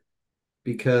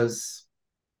 because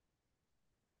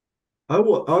I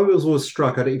was always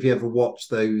struck. I don't know if you ever watch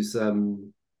those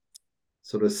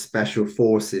sort of special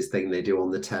forces thing they do on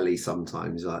the telly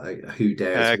sometimes, like Who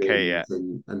Dares Okay, yeah,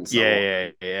 Wins and so yeah, on.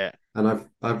 yeah, yeah. And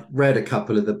I've read a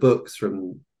couple of the books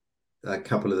from a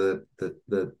couple of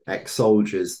the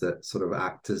ex-soldiers that sort of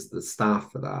act as the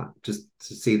staff for that, just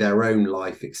to see their own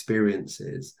life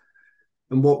experiences.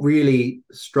 And what really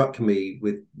struck me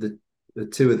with the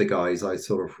two of the guys I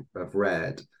sort of have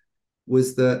read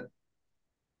was that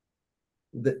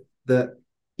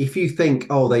if you think,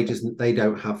 oh, they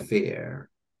don't have fear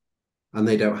and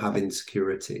they don't have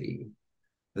insecurity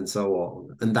and so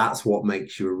on, and that's what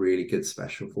makes you a really good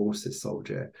special forces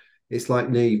soldier. It's like,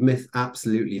 no,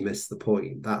 absolutely missed the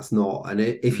point. That's not. And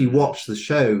if you Mm, watch the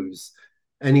shows,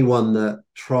 anyone that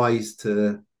tries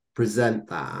to present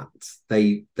that,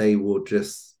 they will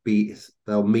just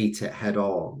they'll meet it head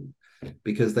on,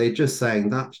 because they're just saying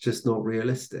that's just not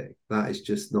realistic. That is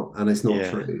just not, and it's not yeah,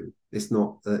 true. It's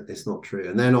not true,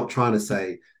 and they're not trying to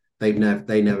say they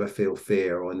never feel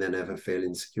fear or they never feel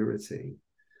insecurity.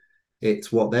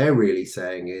 It's what they're really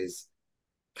saying is,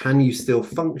 can you still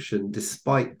function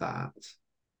despite that?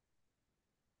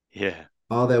 yeah.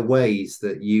 are there ways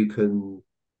that you can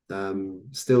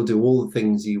still do all the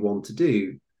things you want to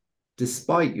do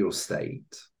despite your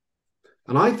state?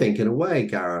 And I think, in a way,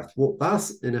 Gareth, what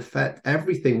that's in effect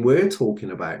everything we're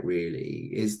talking about really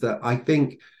is that I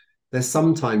think there's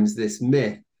sometimes this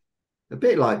myth, a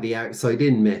bit like the outside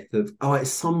in myth of, oh, at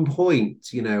some point,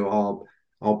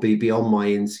 I'll be beyond my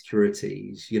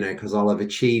insecurities, because I'll have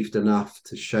achieved enough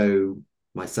to show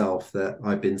myself that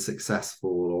I've been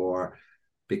successful, or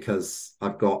because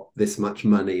I've got this much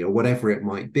money, or whatever it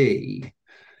might be.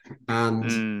 And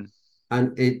Mm,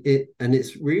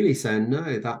 it's really saying,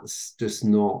 no, that's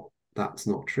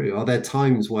not true. Are there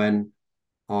times when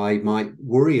I might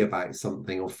worry about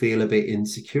something or feel a bit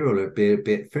insecure or be a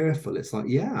bit fearful? It's like,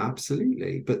 yeah,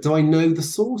 absolutely. But do I know the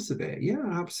source of it? Yeah,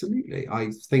 absolutely.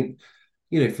 I think,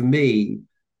 for me,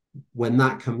 when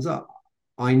that comes up,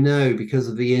 I know, because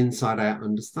of the inside out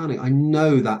understanding, I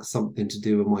know that's something to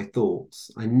do with my thoughts.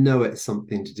 I know it's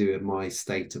something to do with my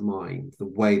state of mind, the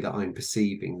way that I'm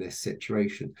perceiving this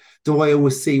situation. Do I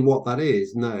always see what that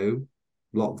is? No.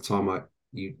 A lot of the time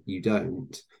you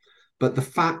don't. But the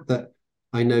fact that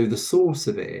I know the source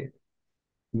of it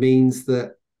means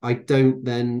that I don't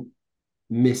then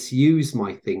misuse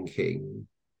my thinking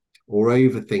or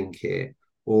overthink it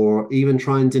or even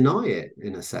try and deny it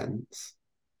in a sense.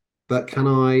 But can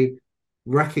I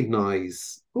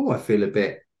recognize, oh, I've got a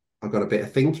bit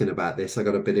of thinking about this, I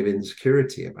got a bit of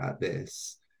insecurity about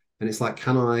this. And it's like,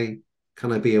 can I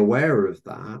be aware of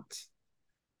that?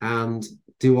 And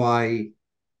do I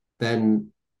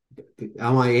then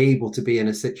am I able to be in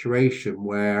a situation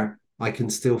where I can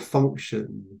still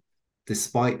function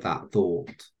despite that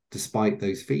thought, despite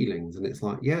those feelings? And it's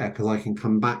like, yeah, because I can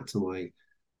come back to my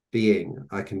being.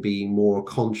 I can be more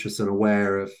conscious and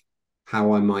aware of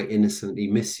how I might innocently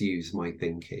misuse my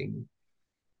thinking.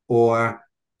 Or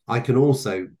I can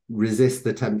also resist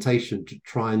the temptation to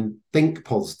try and think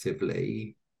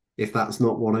positively if that's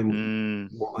not mm,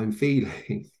 what I'm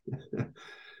feeling.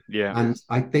 yeah. And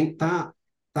I think that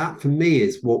for me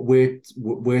is what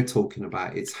we're talking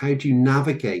about. It's how do you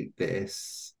navigate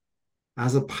this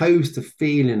as opposed to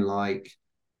feeling like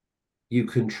you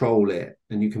control it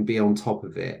and you can be on top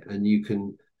of it and you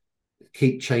can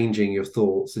keep changing your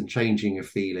thoughts and changing your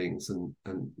feelings and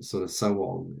sort of so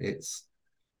on. It's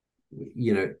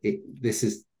this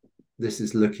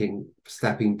is looking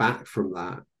stepping back from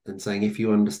that and saying, if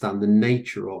you understand the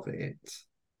nature of it,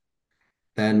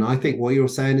 then I think what you're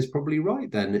saying is probably right.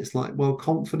 Then it's like, well,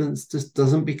 confidence just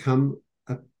doesn't become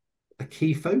a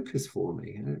key focus for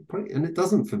me, and it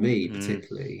doesn't for me Mm.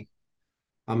 particularly.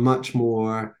 I'm much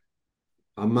more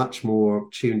I'm much more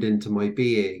tuned into my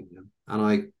being, and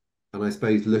I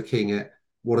suppose looking at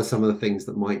what are some of the things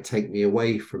that might take me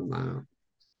away from that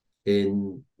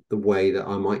in the way that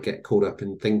I might get caught up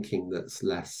in thinking that's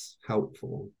less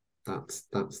helpful. That's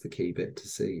the key bit to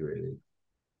see, really.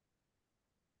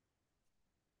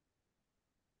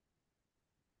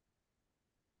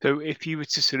 So if you were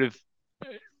to sort of,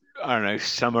 I don't know,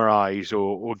 summarize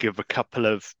or give a couple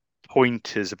of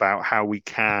pointers about how we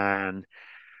can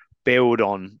build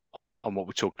on what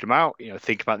we're talking about,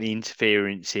 think about the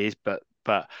interferences, but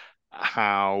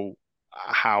how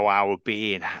our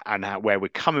being and where we're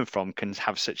coming from can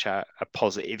have such a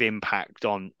positive impact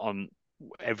on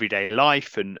everyday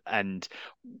life and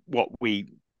what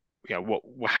we what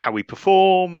how we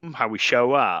perform, how we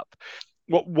show up.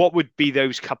 What would be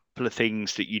those couple of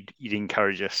things that you'd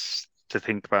encourage us to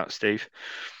think about, Steve?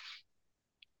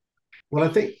 Well,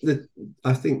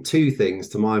 I think two things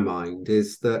to my mind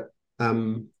is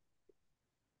um,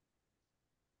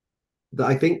 that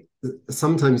I think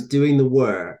sometimes doing the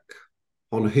work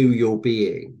on who you're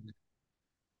being.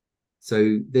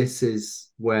 So this is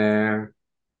where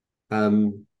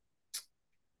um,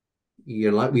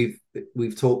 like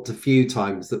we've talked a few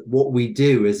times that what we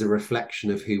do is a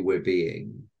reflection of who we're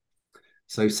being.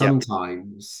 So Yep.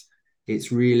 sometimes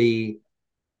it's really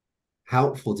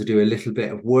helpful to do a little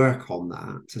bit of work on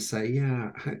that to say,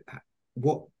 yeah,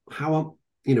 what how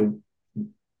you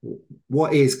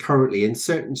what is currently in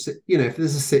certain, if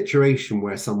there's a situation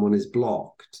where someone is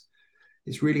blocked,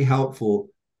 it's really helpful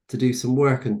to do some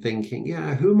work and thinking,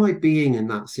 yeah, who am I being in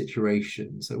that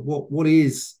situation? So what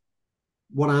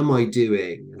am I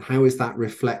doing and how is that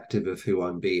reflective of who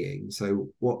I'm being? So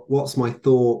what's my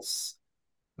thoughts?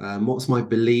 What's my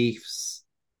beliefs?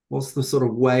 What's the sort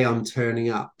of way I'm turning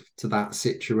up to that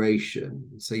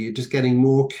situation? So you're just getting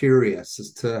more curious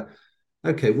as to,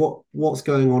 okay, what's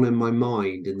going on in my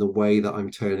mind in the way that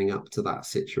I'm turning up to that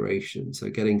situation. So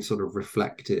getting sort of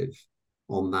reflective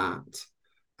on that.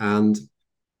 And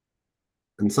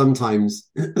and sometimes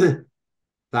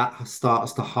that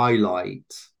starts to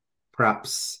highlight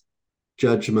perhaps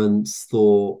judgments,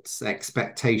 thoughts,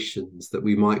 expectations that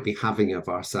we might be having of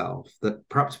ourselves that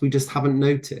perhaps we just haven't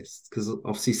noticed, because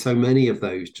obviously so many of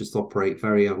those just operate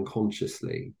very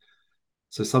unconsciously.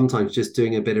 So sometimes just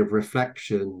doing a bit of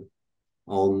reflection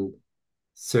on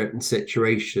certain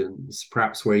situations,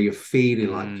 perhaps where you're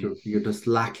feeling like Mm, you're just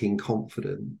lacking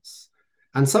confidence.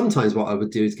 And sometimes what I would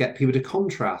do is get people to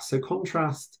contrast. So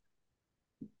contrast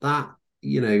that,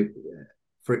 you know,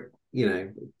 for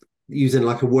using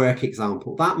like a work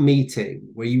example, that meeting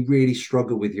where you really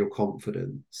struggle with your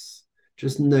confidence,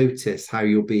 just notice how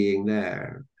you're being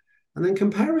there. And then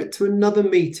compare it to another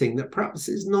meeting that perhaps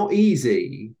is not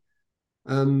easy,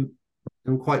 um,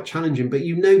 and quite challenging, but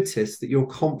you notice that your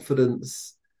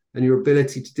confidence and your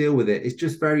ability to deal with it is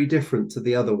just very different to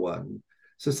the other one.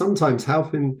 So sometimes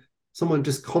helping someone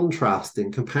just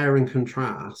contrasting, compare and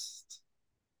contrast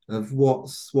of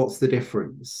what's the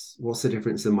difference? What's the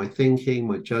difference in my thinking,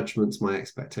 my judgments, my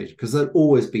expectations? Because there'll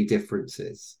always be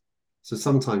differences. So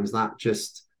sometimes that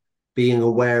just being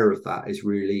aware of that is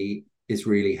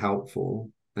really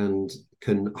helpful and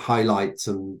can highlight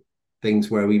some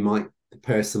things where the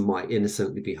person might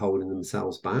innocently be holding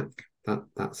themselves back.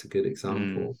 That's a good mm,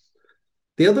 example.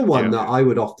 The other one yeah. that I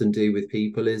would often do with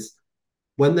people is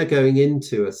when they're going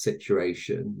into a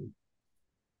situation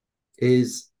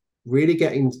is really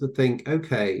getting to think,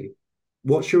 okay,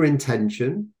 what's your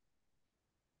intention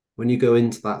when you go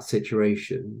into that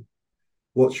situation?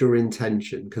 What's your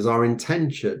intention? Because our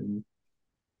intention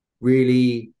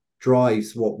really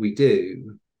drives what we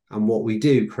do, and what we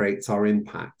do creates our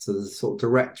impact. So there's a sort of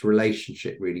direct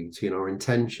relationship really between our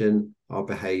intention, our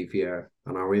behavior,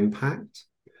 and our impact.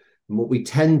 And what we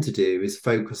tend to do is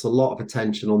focus a lot of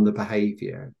attention on the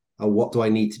behavior. Oh, what do I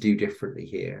need to do differently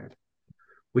here?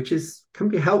 Which is can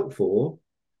be helpful,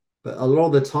 but a lot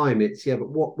of the time it's yeah, but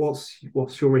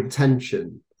what's your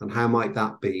intention and how might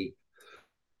that be,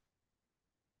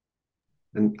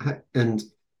 and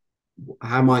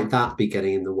how might that be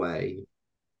getting in the way?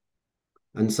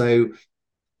 And so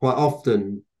quite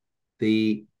often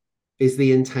the is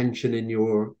the intention in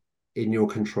your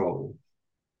control.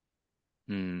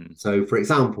 Mm, So, for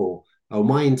example, oh,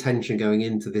 my intention going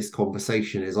into this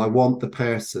conversation is I want the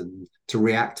person to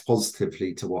react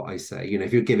positively to what I say.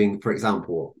 If you're giving, for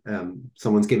example,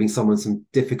 someone's giving someone some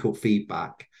difficult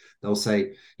feedback, they'll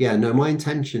say, "Yeah, no, my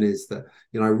intention is that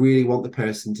I really want the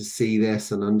person to see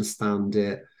this and understand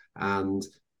it, and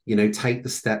take the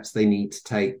steps they need to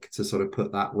take to sort of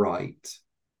put that right."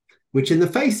 Which, in the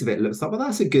face of it, looks like, well,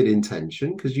 that's a good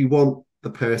intention because you want the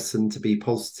person to be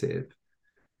positive.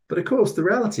 But of course, the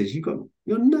reality is you're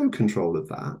no control of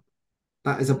that.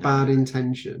 That is a bad no.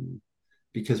 intention,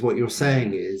 because what you're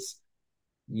saying Mm, is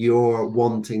you're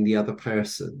wanting the other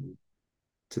person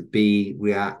to be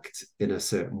react in a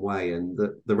certain way, and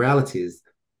the reality is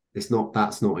that's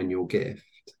not in your gift.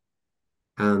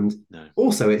 And no.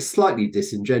 also, it's slightly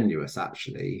disingenuous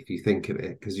actually if you think of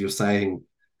it, because you're saying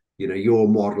your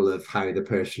model of how the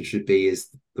person should be is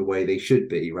the way they should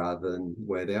be rather than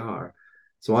where they are.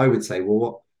 So I would say,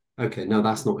 well, okay, no,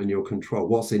 that's not in your control.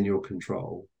 What's in your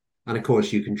control? And of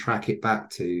course you can track it back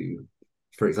to,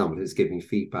 for example, if it's giving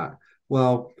feedback,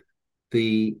 well,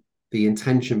 the the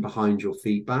intention behind your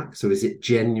feedback, so is it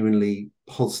genuinely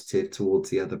positive towards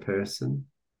the other person?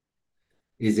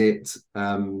 Is it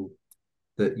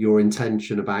that your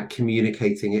intention about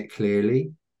communicating it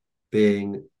clearly,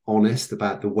 being honest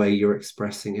about the way you're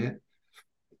expressing it?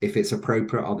 If it's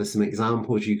appropriate, are there some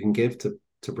examples you can give to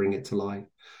bring it to life?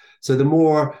 So the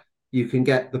more you can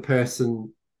get the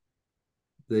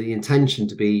intention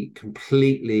to be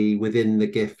completely within the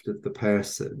gift of the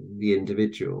person, the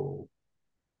individual,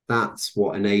 that's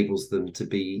what enables them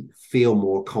to feel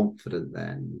more confident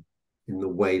then in the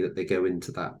way that they go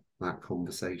into that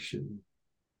conversation.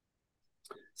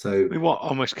 So I mean, what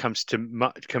almost comes to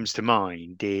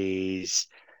mind is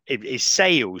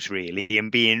sales really,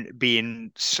 and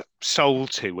being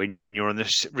sold to when you're on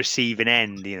the receiving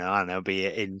end. I don't know, be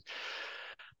it in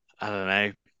I don't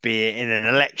know, be it in an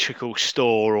electrical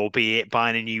store or be it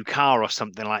buying a new car or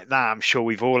something like that. I'm sure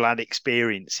we've all had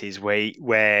experiences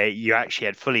where you actually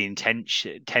had fully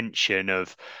intention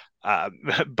of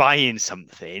buying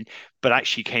something, but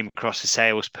actually came across a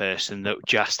salesperson that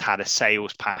just had a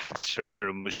sales pattern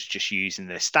and was just using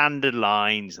their standard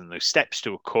lines and those steps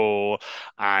to a call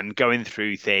and going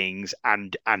through things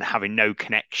and having no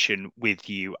connection with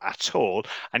you at all.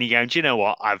 And you go, do you know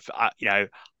what?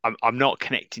 I'm not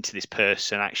connecting to this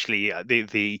person. Actually,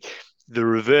 the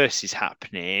reverse is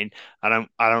happening. I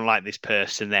don't like this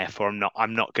person. Therefore,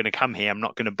 I'm not going to come here. I'm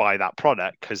not going to buy that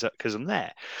product because I'm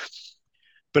there.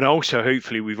 But also,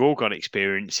 hopefully, we've all got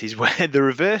experiences where the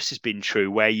reverse has been true,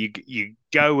 where you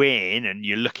go in and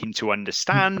you're looking to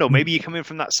understand, or maybe you're coming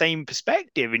from that same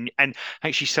perspective, and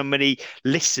actually somebody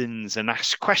listens and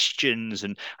asks questions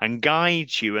and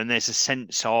guides you, and there's a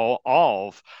sense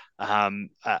of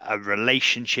a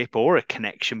relationship or a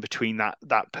connection between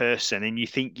that person, and you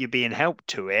think you're being helped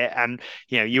to it, and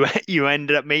you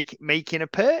ended up making a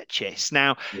purchase.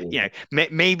 Now, Yeah.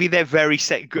 maybe they're very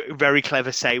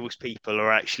clever salespeople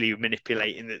are actually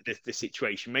manipulating the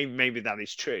situation. Maybe that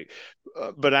is true,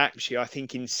 but actually, I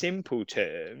think in simple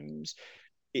terms,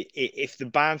 if the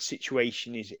bad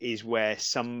situation is where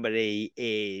somebody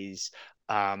is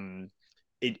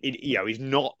is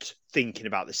not thinking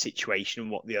about the situation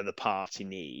and what the other party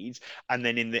needs, and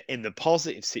then in the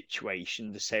positive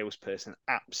situation the salesperson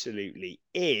absolutely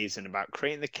is, and about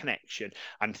creating the connection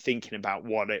and thinking about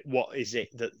what is it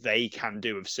that they can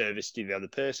do of service to the other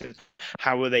person,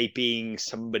 how are they being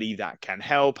somebody that can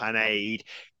help and aid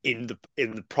in the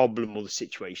problem or the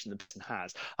situation the person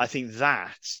has. I think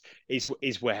that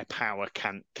is where power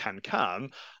can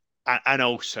come, and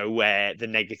also where the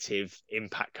negative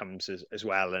impact comes as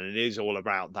well. And it is all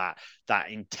about that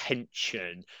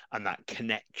intention and that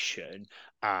connection,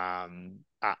 and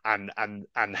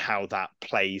how that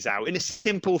plays out in a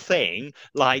simple thing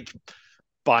like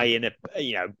buying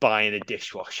a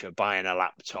dishwasher, buying a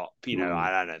laptop, Mm. I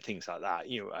don't know, things like that.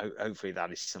 Hopefully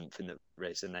that is something that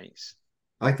resonates.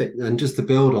 I think, and just to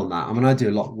build on that, I mean, I do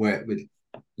a lot of work with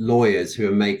lawyers who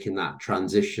are making that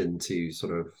transition to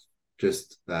sort of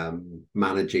just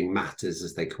managing matters,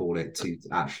 as they call it, to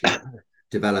actually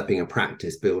developing a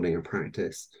practice, building a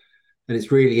practice. And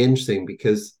it's really interesting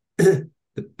because the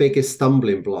biggest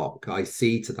stumbling block I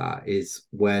see to that is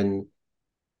when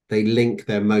they link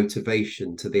their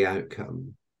motivation to the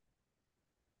outcome.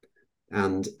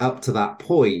 And up to that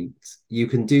point, you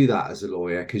can do that as a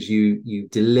lawyer because you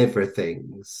deliver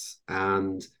things,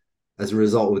 and as a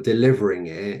result of delivering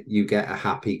it, you get a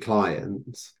happy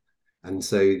client. And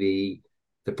so the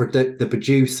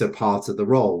producer part of the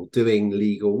role, doing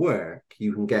legal work,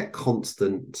 you can get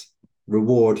constant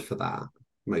reward for that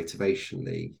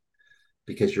motivationally,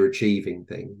 because you're achieving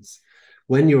things.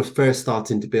 When you're first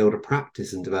starting to build a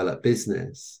practice and develop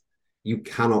business, you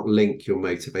cannot link your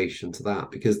motivation to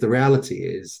that, because the reality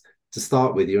is, to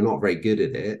start with, you're not very good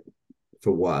at it,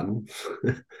 for one,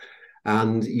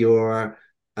 and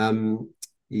um,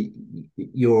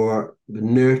 you're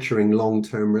nurturing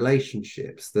long-term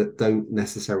relationships that don't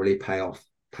necessarily pay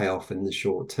off in the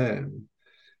short term.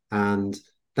 And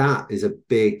that is a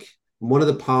big, one of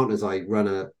the partners I run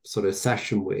a sort of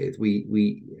session with,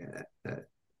 we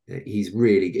he's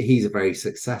a very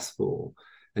successful,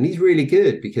 and he's really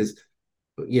good because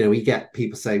we get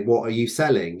people say, what are you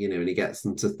selling, and he gets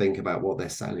them to think about what they're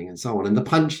selling and so on, and the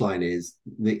punchline is,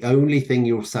 the only thing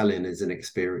you're selling is an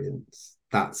experience.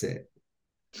 That's it.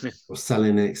 You're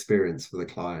selling an experience for the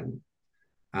client.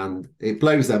 And it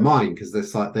blows their mind, because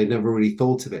it's like they never really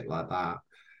thought of it like that.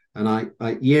 And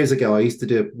I years ago, I used to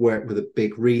do work with a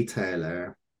big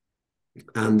retailer,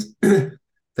 and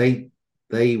they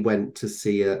they went to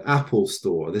see an Apple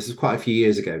store. This is quite a few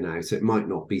years ago now, so it might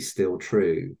not be still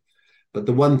true. But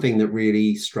the one thing that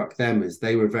really struck them is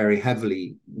they were very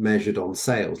heavily measured on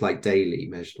sales, like daily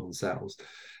measured on sales.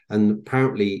 And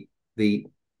apparently the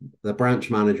branch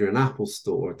manager in Apple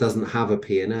store doesn't have a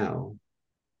P&L,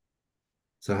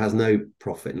 so has no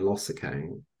profit and loss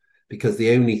account, because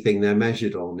the only thing they're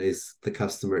measured on is the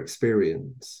customer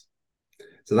experience.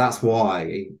 So that's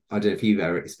why, I don't know if you've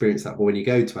ever experienced that, but when you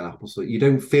go to an Apple store, you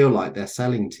don't feel like they're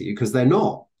selling to you, because they're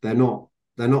not. They're not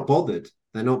bothered.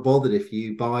 They're not bothered if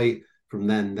you buy from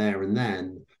them there and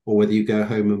then, or whether you go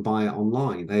home and buy it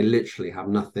online. They literally have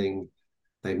nothing.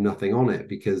 They have nothing on it,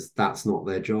 because that's not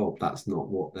their job. That's not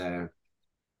what they're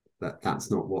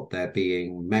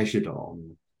being measured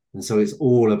on. And so it's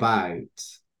all about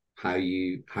how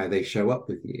they show up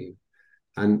with you.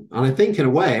 And I think, in a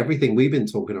way, everything we've been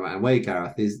talking about in a way,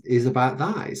 Gareth, is about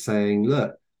that. It's saying,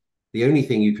 look, the only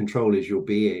thing you control is your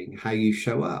being, how you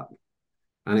show up.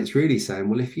 And it's really saying,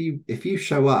 well, if you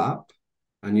show up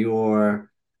and you're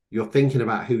thinking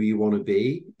about who you want to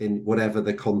be in whatever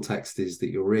the context is that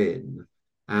you're in,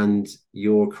 and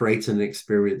you're creating an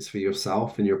experience for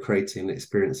yourself, and you're creating an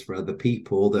experience for other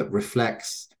people that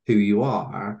reflects who you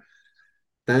are,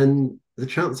 then the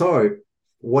chance are,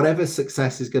 whatever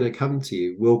success is going to come to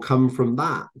you will come from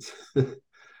that.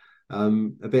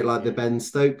 A bit like the Yeah. Ben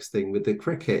Stokes thing with the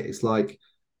cricket. It's like,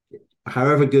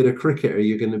 however good a cricketer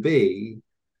you're going to be,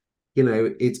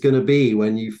 it's going to be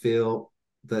when you feel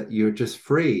that you're just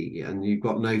free and you've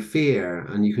got no fear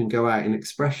and you can go out and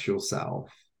express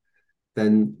yourself.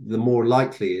 then the more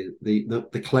likely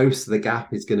the closer the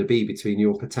gap is going to be between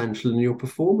your potential and your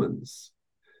performance.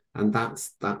 And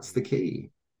that's the key.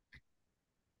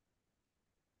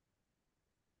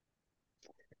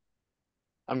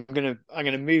 I'm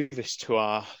gonna move this to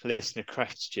our listener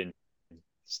question,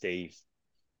 Steve.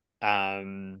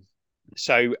 Um,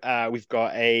 we've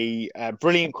got a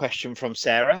brilliant question from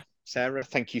Sarah. Sarah,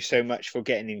 thank you so much for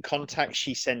getting in contact.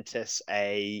 She sent us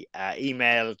a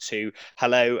email to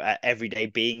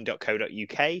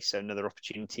hello@everydaybeing.co.uk. So another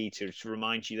opportunity to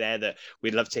remind you there that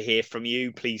we'd love to hear from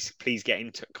you. Please get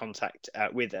in contact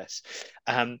with us.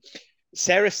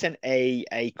 Sarah sent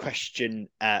a question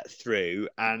through,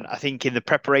 and I think in the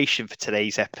preparation for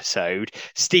today's episode,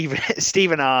 Steve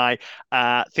and I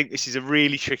think this is a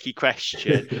really tricky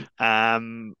question.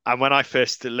 And when I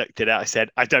first looked at it, I said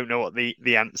I don't know what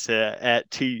the answer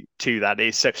to that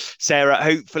is. So Sarah,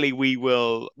 hopefully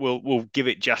we'll give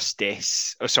it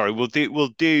justice. Oh, sorry, we'll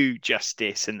do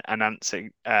justice and answer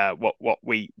what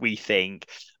we think.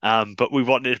 But we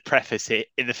wanted to preface it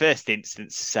in the first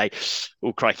instance to say,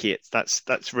 "Oh, crikey,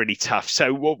 that's really tough."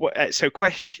 So,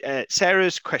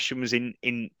 Sarah's question was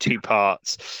in two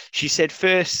parts. She said,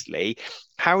 firstly,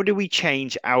 how do we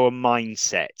change our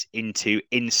mindset into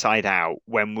inside out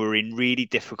when we're in really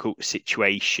difficult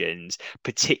situations,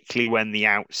 particularly when the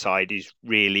outside is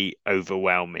really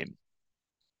overwhelming?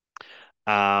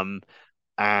 Um,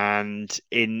 and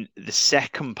in the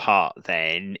second part,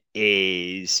 then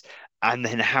is, and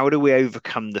then how do we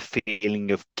overcome the feeling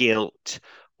of guilt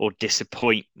or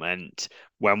disappointment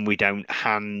when we don't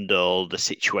handle the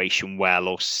situation well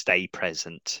or stay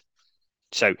present?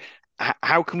 So,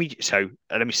 how can we? So,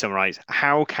 let me summarize.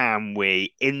 How can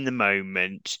we, in the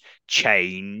moment,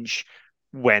 change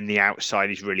when the outside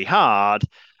is really hard?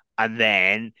 And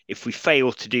then, if we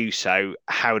fail to do so,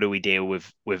 how do we deal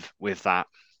with that?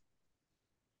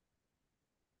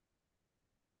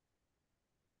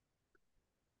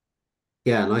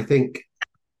 Yeah, and I think,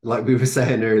 like we were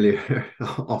saying earlier,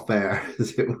 off air,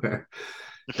 as it were,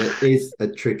 it is a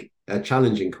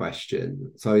challenging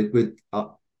question. So, with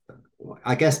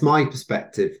I guess my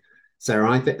perspective,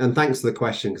 Sarah, I think, and thanks for the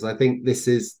question because I think this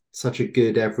is such a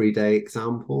good everyday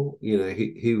example. You know,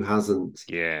 who hasn't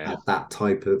Yeah. had that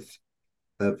type of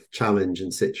challenge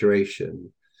and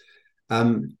situation?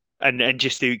 Um, And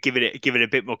just to give it a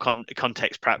bit more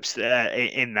context, perhaps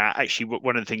in that, actually,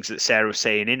 one of the things that Sarah was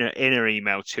saying in her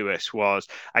email to us was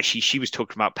actually she was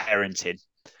talking about parenting.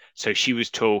 So she was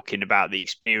talking about the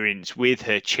experience with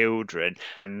her children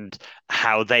and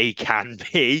how they can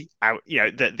be out,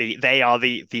 that they are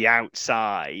the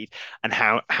outside, and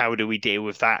how do we deal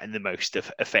with that in the most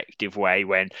effective way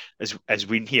when, as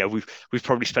we, we've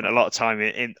probably spent a lot of time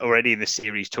in already in the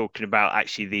series talking about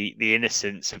actually the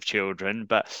innocence of children,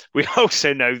 but we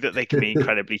also know that they can be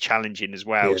incredibly challenging as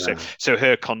well. So yeah, so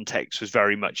her context was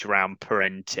very much around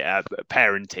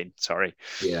parenting. Sorry.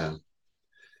 yeah.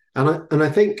 And I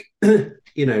think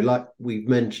like we've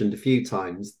mentioned a few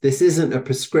times, this isn't a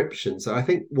prescription. So I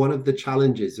think one of the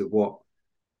challenges of what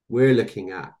we're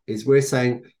looking at is we're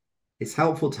saying it's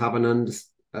helpful to have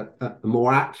a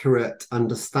more accurate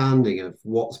understanding of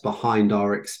what's behind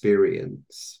our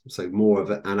experience. So more of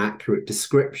an accurate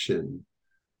description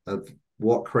of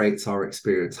what creates our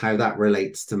experience, how that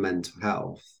relates to mental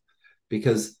health.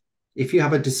 Because if you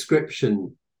have a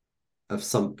description of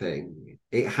something,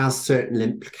 it has certain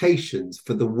implications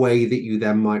for the way that you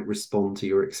then might respond to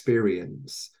your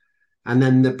experience. And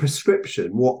then the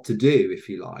prescription, what to do, if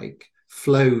you like,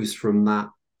 flows from that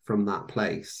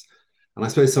place. And I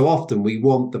suppose so often we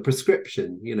want the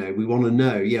prescription, we want to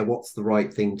know, yeah, what's the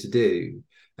right thing to do.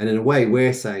 And in a way,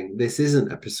 we're saying this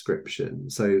isn't a prescription.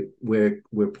 So we're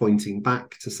pointing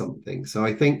back to something. So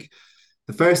I think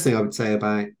the first thing I would say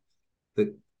about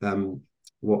the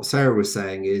what Sarah was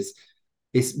saying is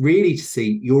it's really to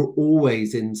see you're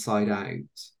always inside out.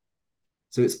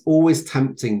 So it's always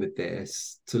tempting with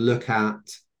this to look at,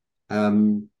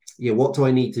 what do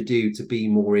I need to do to be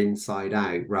more inside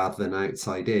out rather than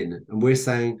outside in? And we're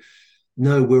saying,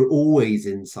 no, we're always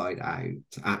inside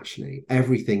out, actually.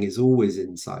 Everything is always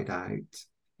inside out.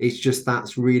 It's just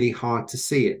that's really hard to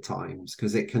see at times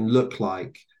because it can look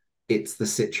like it's the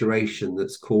situation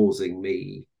that's causing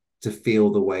me to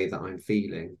feel the way that I'm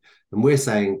feeling. And we're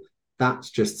saying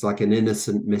that's just like an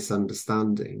innocent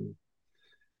misunderstanding.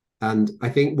 And I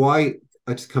think why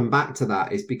I just come back to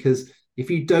that is because if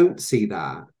you don't see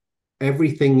that,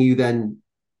 everything you then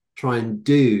try and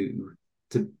do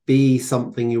to be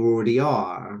something you already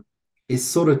are is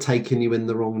sort of taking you in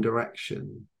the wrong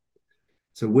direction.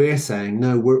 So we're saying,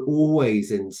 no, we're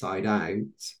always inside out.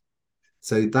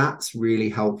 So that's really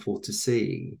helpful to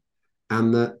see.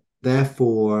 And that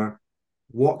therefore,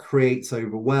 what creates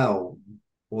overwhelm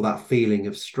or that feeling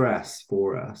of stress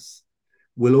for us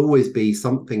will always be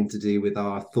something to do with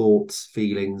our thoughts,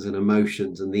 feelings, and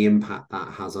emotions and the impact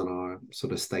that has on our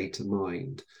sort of state of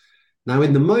mind. Now,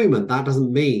 in the moment, that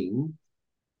doesn't mean,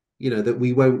 that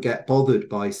we won't get bothered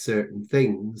by certain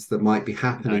things that might be No,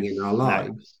 happening in our no, life,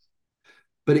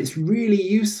 but it's really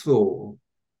useful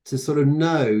to sort of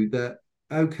know that,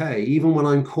 okay, even when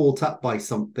I'm caught up by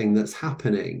something that's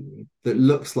happening that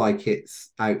looks like it's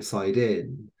outside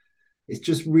in, it's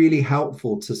just really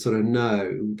helpful to sort of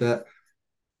know that,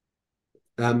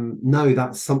 no,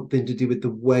 that's something to do with the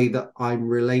way that I'm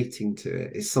relating to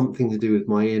it. It's something to do with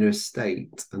my inner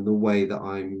state and the way that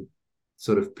I'm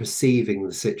sort of perceiving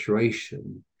the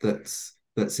situation that's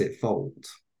at fault.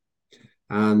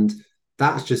 And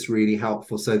that's just really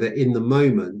helpful so that in the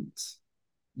moment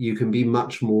you can be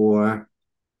much more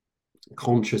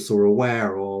conscious or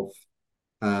aware of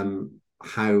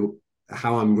how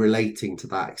I'm relating to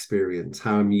that experience,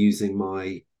 how I'm using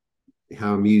my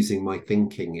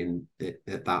thinking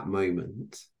at that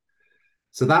moment.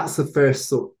 So that's the first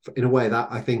sort of, in a way, that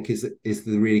I think is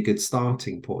the really good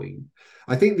starting point.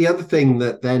 I think the other thing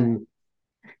that then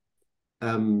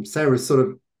Sarah's sort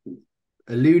of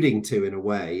alluding to in a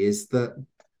way is that,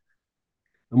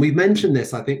 and we've mentioned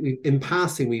this, I think in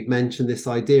passing, we've mentioned this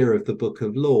idea of the book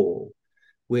of law,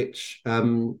 which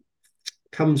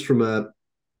comes from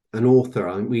an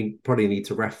author. We probably need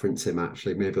to reference him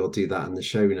actually. Maybe I'll do that in the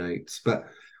show notes. But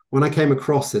when I came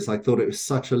across this, I thought it was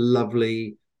such a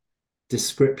lovely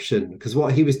description, because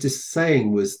what he was just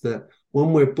saying was that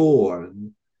when we're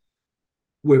born,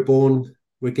 we're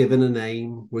given a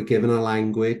name, we're given a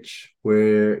language,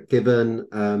 we're given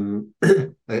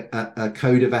a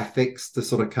code of ethics to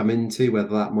sort of come into,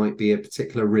 whether that might be a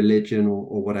particular religion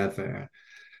or whatever.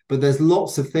 But there's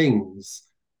lots of things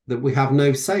that we have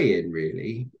no say in,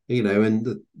 really, and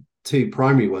the two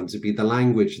primary ones would be the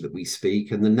language that we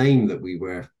speak and the name that we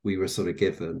were sort of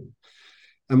given.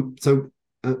 So,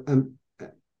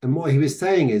 and what he was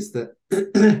saying is that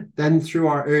then through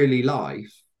our early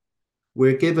life,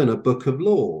 we're given a book of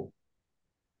law.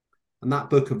 And that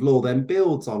book of law then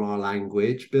builds on our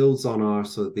language, builds on our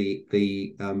sort of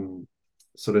the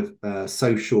sort of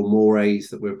social mores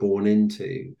that we're born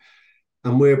into.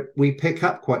 And we pick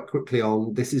up quite quickly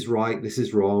on, this is right, this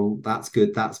is wrong, that's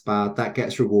good, that's bad, that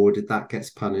gets rewarded, that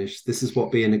gets punished, this is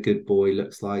what being a good boy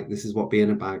looks like, this is what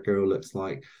being a bad girl looks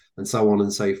like, and so on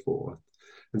and so forth.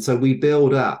 And so we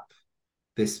build up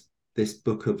this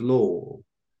book of law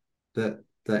that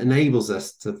enables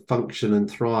us to function and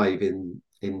thrive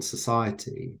in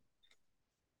society.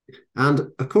 And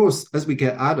of course, as we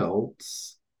get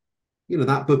adults,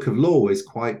 that book of law is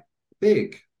quite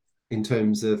big in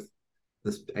terms of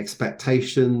the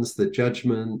expectations, the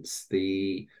judgments,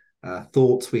 the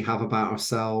thoughts we have about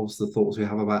ourselves, the thoughts we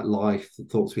have about life, the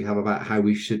thoughts we have about how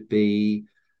we should be,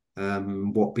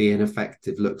 what being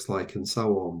effective looks like, and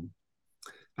so on.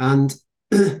 And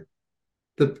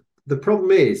the problem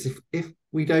is, if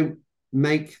we don't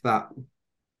make that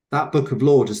book of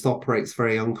law just operates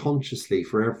very unconsciously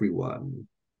for everyone.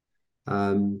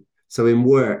 So in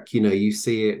work, you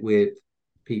see it with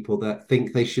people that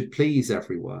think they should please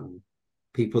everyone,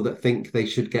 people that think they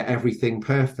should get everything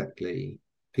perfectly,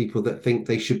 people that think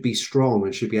they should be strong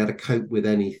and should be able to cope with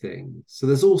anything. So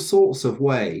there's all sorts of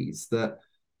ways that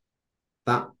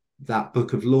that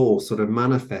book of law sort of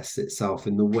manifests itself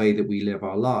in the way that we live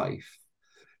our life.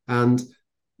 And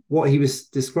what he was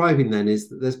describing then is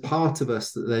that there's part of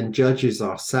us that then judges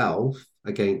ourselves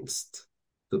against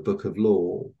the book of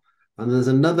law. And there's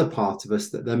another part of us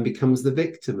that then becomes the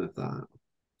victim of that.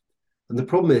 And the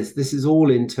problem is, this is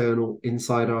all internal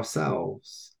inside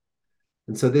ourselves.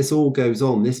 And so this all goes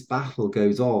on, this battle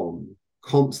goes on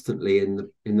constantly in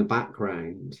the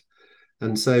background.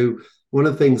 And so one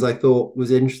of the things I thought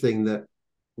was interesting, that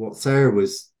what Sarah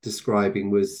was describing,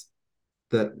 was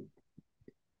that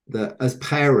as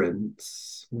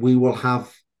parents, we will have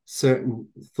certain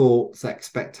thoughts,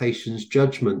 expectations,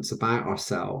 judgments about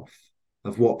ourselves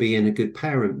of what being a good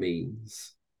parent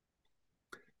means.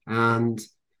 And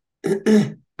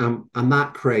and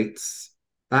that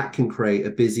can create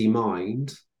a busy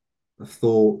mind of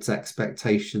thoughts,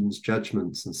 expectations,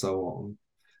 judgments, and so on.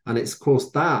 And it's of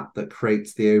course that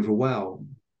creates the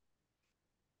overwhelm.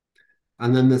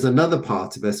 And then there's another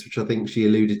part of us, which I think she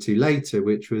alluded to later,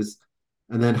 which was,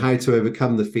 and then how to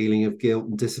overcome the feeling of guilt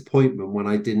and disappointment when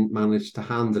I didn't manage to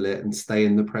handle it and stay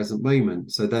in the present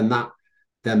moment. So then that's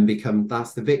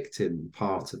the victim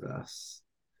part of us.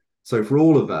 So for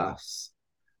all of us,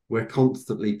 we're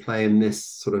constantly playing this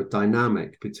sort of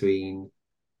dynamic between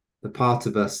the part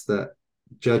of us that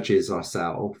judges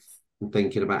ourselves and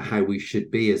thinking about how we should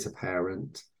be as a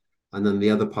parent. And then the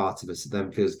other part of us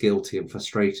then feels guilty and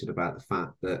frustrated about the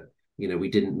fact that, we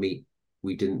didn't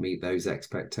meet those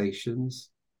expectations.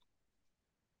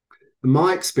 In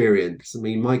my experience, I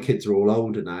mean, my kids are all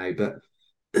older now, but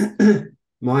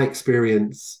my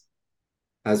experience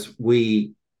as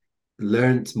we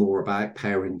learnt more about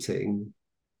parenting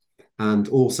and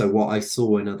also what I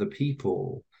saw in other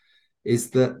people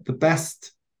is that the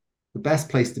best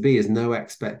place to be is no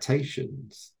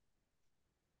expectations,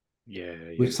 Yeah,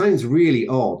 which yeah. sounds really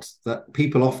odd that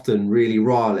people often really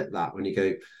rile at that when you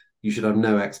go, you should have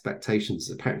no expectations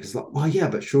as a parent. It's like, well, yeah,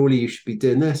 but surely you should be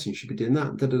doing this and you should be doing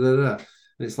that. Da, da, da, da. And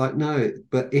it's like, no,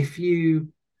 but if you're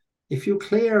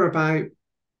clear about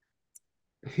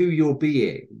who you're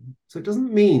being, so it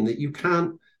doesn't mean that you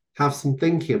can't have some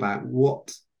thinking about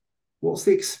what's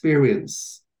the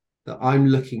experience that I'm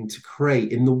looking to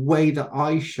create in the way that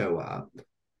I show up.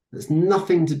 There's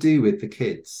nothing to do with the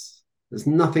kids. There's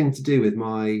nothing to do with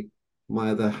my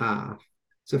other half.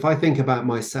 So if I think about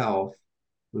myself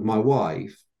with my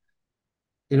wife,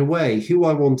 in a way, who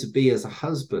I want to be as a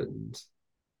husband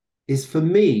is for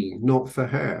me, not for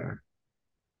her.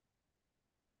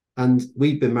 And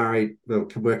we've been married, well,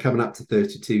 we're coming up to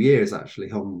 32 years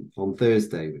actually on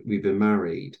Thursday. We've been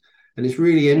married. And it's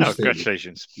really Oh, interesting.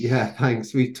 congratulations. Yeah,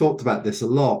 thanks. We've talked about this a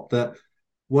lot, but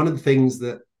one of the things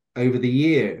that over the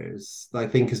years that I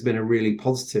think has been a really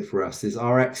positive for us is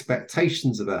our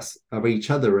expectations of us of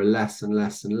each other are less and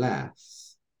less and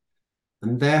less.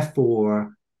 And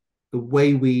therefore, the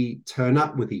way we turn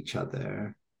up with each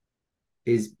other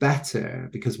is better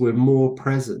because we're more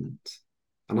present.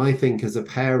 And I think as a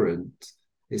parent,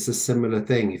 it's a similar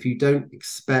thing. If you don't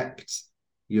expect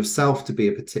yourself to be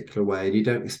a particular way and you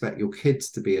don't expect your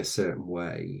kids to be a certain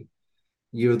way,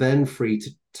 you're then free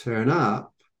to turn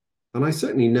up. And I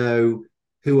certainly know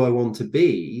who I want to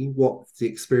be, what the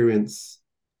experience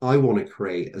I want to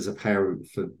create as a parent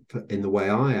for in the way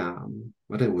I am.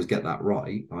 I don't always get that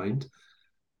right, mind.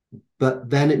 But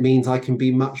then it means I can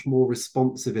be much more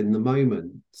responsive in the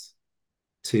moment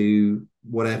to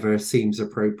whatever seems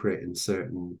appropriate in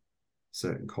certain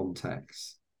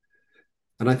contexts.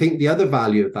 And I think the other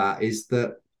value of that is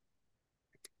that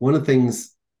one of the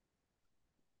things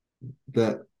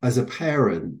that as a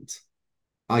parent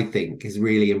I think is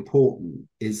really important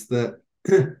is that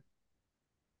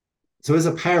so as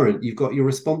a parent you've got your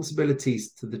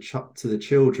responsibilities to the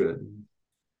children,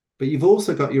 but you've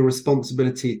also got your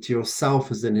responsibility to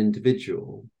yourself as an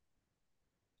individual.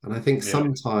 And I think Yeah.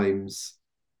 sometimes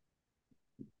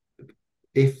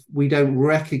if we don't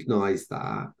recognize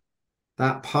that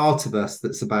part of us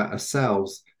that's about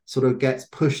ourselves sort of gets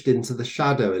pushed into the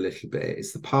shadow a little bit.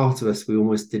 It's the part of us we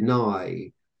almost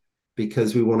deny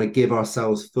because we want to give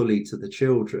ourselves fully to the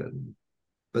children.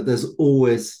 But there's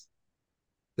always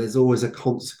a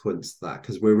consequence to that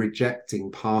because we're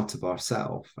rejecting part of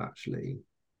ourself, actually,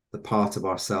 the part of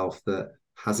ourself that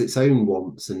has its own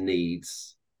wants and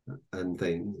needs and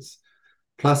things.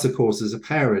 Plus, of course, as a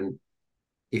parent,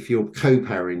 if you're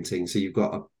co-parenting, so you've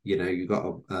got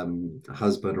a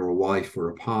husband or a wife or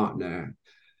a partner,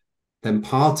 then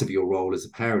part of your role as a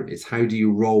parent is how do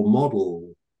you role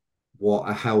model what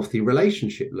a healthy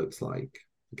relationship looks like?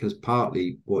 Because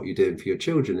partly what you're doing for your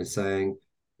children is saying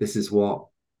this is what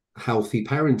healthy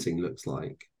parenting looks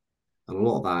like. And a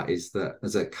lot of that is that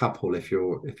as a couple, if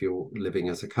you're living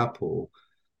as a couple,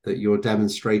 that you're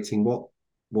demonstrating what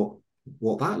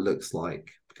what that looks like,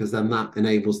 because then that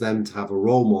enables them to have a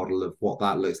role model of what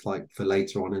that looks like for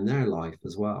later on in their life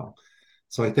as well.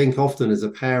 So I think often as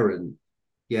a parent,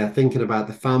 yeah, thinking about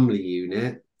the family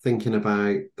unit, thinking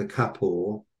about the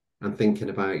couple, and thinking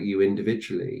about you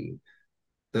individually,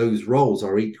 those roles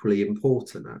are equally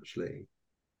important actually.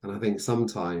 And I think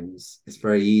sometimes it's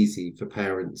very easy for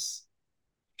parents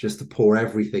just to pour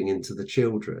everything into the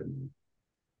children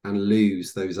and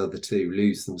lose those other two,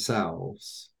 lose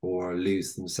themselves or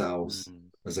lose themselves Mm.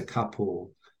 as a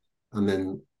couple. And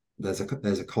then there's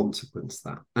a consequence to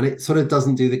that. And it sort of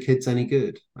doesn't do the kids any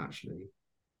good, actually.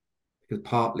 Because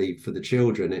partly for the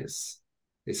children, it's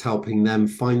helping them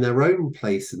find their own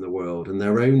place in the world and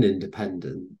their own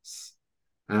independence.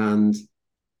 And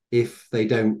if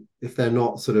they're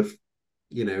not sort of,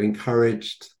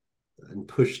 encouraged and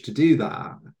pushed to do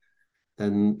that,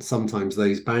 then sometimes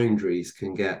those boundaries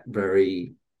can get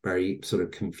very, very sort of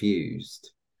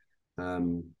confused.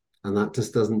 Um, and that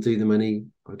just doesn't do them any,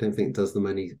 I don't think it does them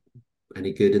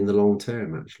any good in the long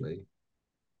term, actually.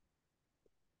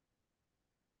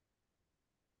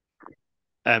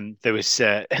 There was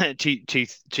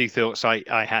two thoughts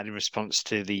I had in response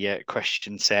to the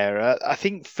question, Sarah. I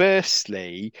think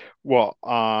firstly, what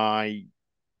I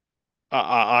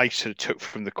sort of took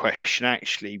from the question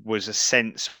actually was a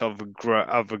sense of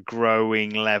a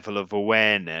growing level of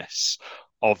awareness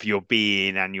of your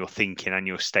being and your thinking and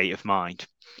your state of mind.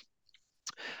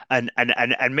 And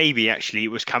maybe actually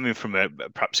it was coming from a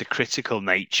perhaps a critical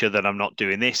nature that I'm not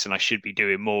doing this and I should be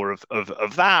doing more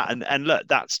of that. And look,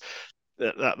 that's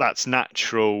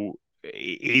natural,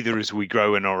 either as we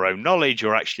grow in our own knowledge,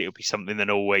 or actually it'll be something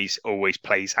that always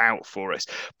plays out for us.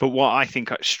 But what I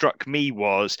think struck me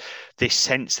was this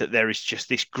sense that there is just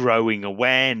this growing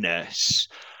awareness,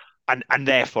 and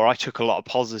therefore I took a lot of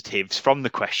positives from the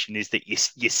question, is that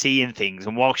you're seeing things,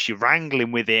 and whilst you're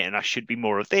wrangling with it and I should be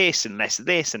more of this and less of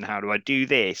this and how do I do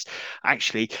this,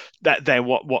 actually that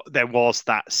what there was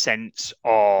that sense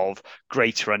of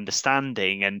greater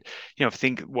understanding. And I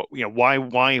think, what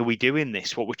why are we doing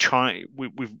this? What we're trying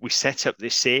we set up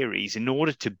this series in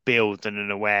order to build an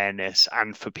awareness,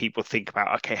 and for people to think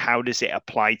about, okay, how does it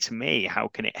apply to me? How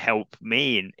can it help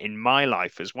me in my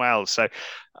life as well? So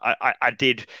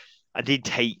I did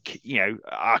take,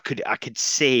 I could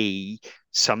see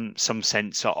some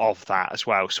sense of that as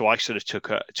well. So I sort of took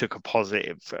a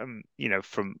positive, from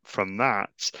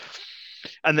that.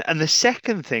 And the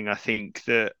second thing I think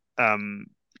that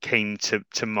came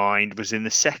to mind was in the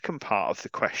second part of the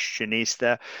question, is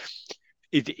that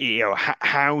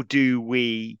how do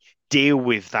we deal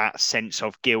with that sense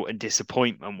of guilt and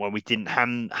disappointment when we didn't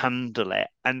handle it?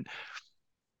 And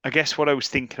I guess what I was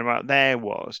thinking about there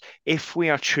was, if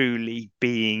we are truly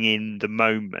being in the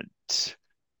moment,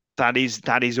 that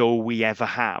is all we ever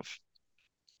have.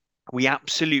 We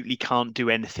absolutely can't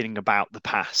do anything about the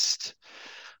past.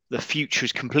 The future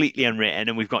is completely unwritten,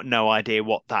 and we've got no idea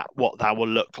what that will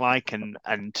look like, and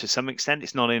to some extent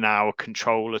it's not in our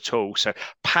control at all. So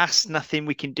past, nothing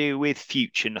we can do with;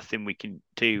 future, nothing we can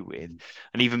do with.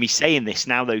 And even me saying this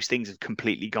now, those things have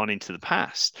completely gone into the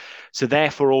past. So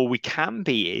therefore all we can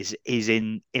be is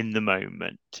in the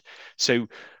moment. So,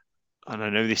 and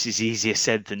I know this is easier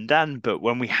said than done, but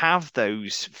when we have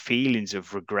those feelings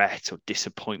of regret or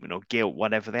disappointment or guilt,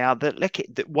 whatever they are,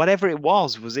 that whatever it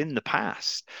was in the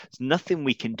past. There's nothing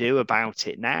we can do about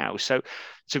it now. So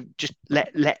just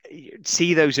let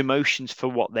see those emotions for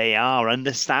what they are,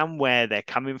 understand where they're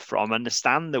coming from,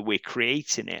 understand that we're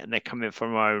creating it and they're coming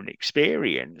from our own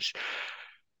experience.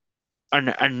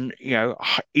 And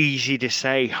easy to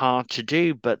say, hard to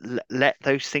do, but let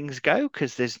those things go,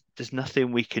 because there's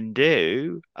nothing we can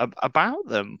do about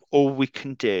them. All we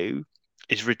can do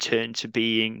is return to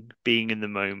being in the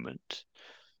moment.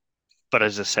 But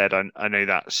as I said, I know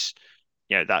that's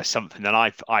something that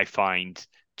I find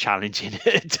challenging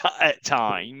at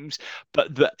times.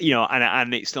 But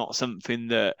and it's not something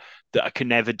that I can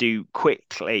never do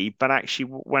quickly. But actually,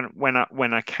 when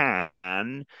I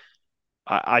can,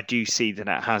 I do see that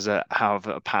it has have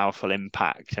a powerful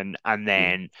impact, and Mm.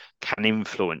 then can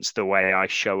influence the way I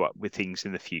show up with things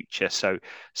in the future. So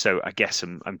I guess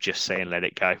I'm just saying, let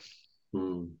it go.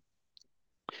 Mm.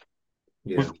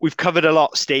 Yeah. We've covered a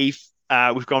lot, Steve.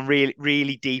 We've gone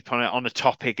really deep on a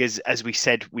topic, as we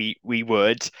said we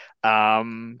would.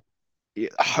 Um,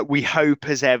 we hope,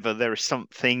 as ever, there is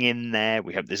something in there.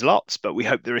 We hope there's lots, but we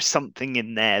hope there is something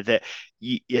in there that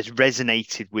has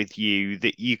resonated with you,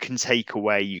 that you can take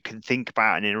away, you can think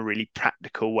about, and in a really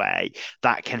practical way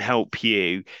that can help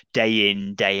you day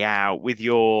in, day out with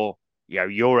your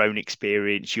own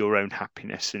experience, your own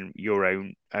happiness, and your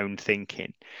own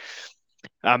thinking.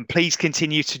 Please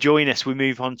continue to join us. We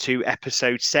move on to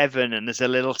episode 7, and as a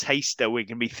little taster, we're going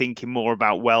to be thinking more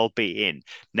about well-being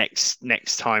next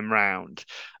time round.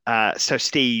 So,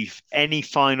 Steve, any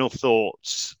final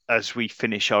thoughts as we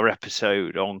finish our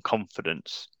episode on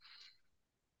confidence?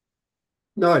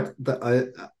 No,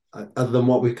 other than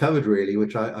what we've covered, really,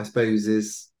 which I suppose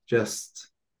is just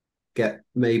get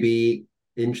maybe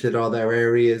interested. Are there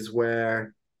areas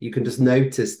where you can just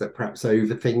notice that perhaps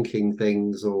overthinking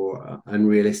things or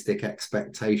unrealistic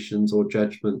expectations or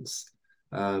judgments,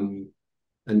 um,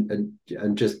 and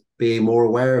just being more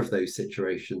aware of those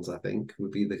situations, I think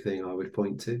would be the thing I would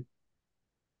point to.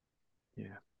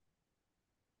 Yeah,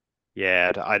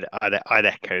 yeah, I'd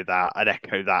echo that. I'd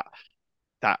echo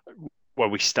that where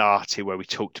we started, where we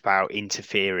talked about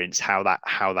interference, how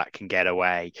that can get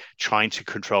away, trying to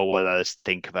control what others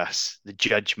think of us, the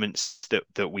judgments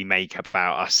that we make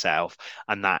about ourselves,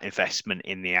 and that investment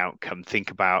in the outcome. Think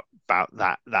about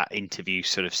that interview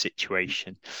sort of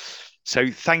situation. So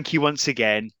thank you once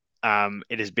again.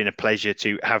 It has been a pleasure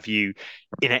to have you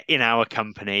in our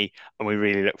company, and we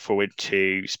really look forward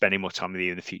to spending more time with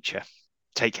you in the future.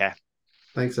 Take care.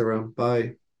 Thanks, everyone.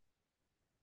 Bye.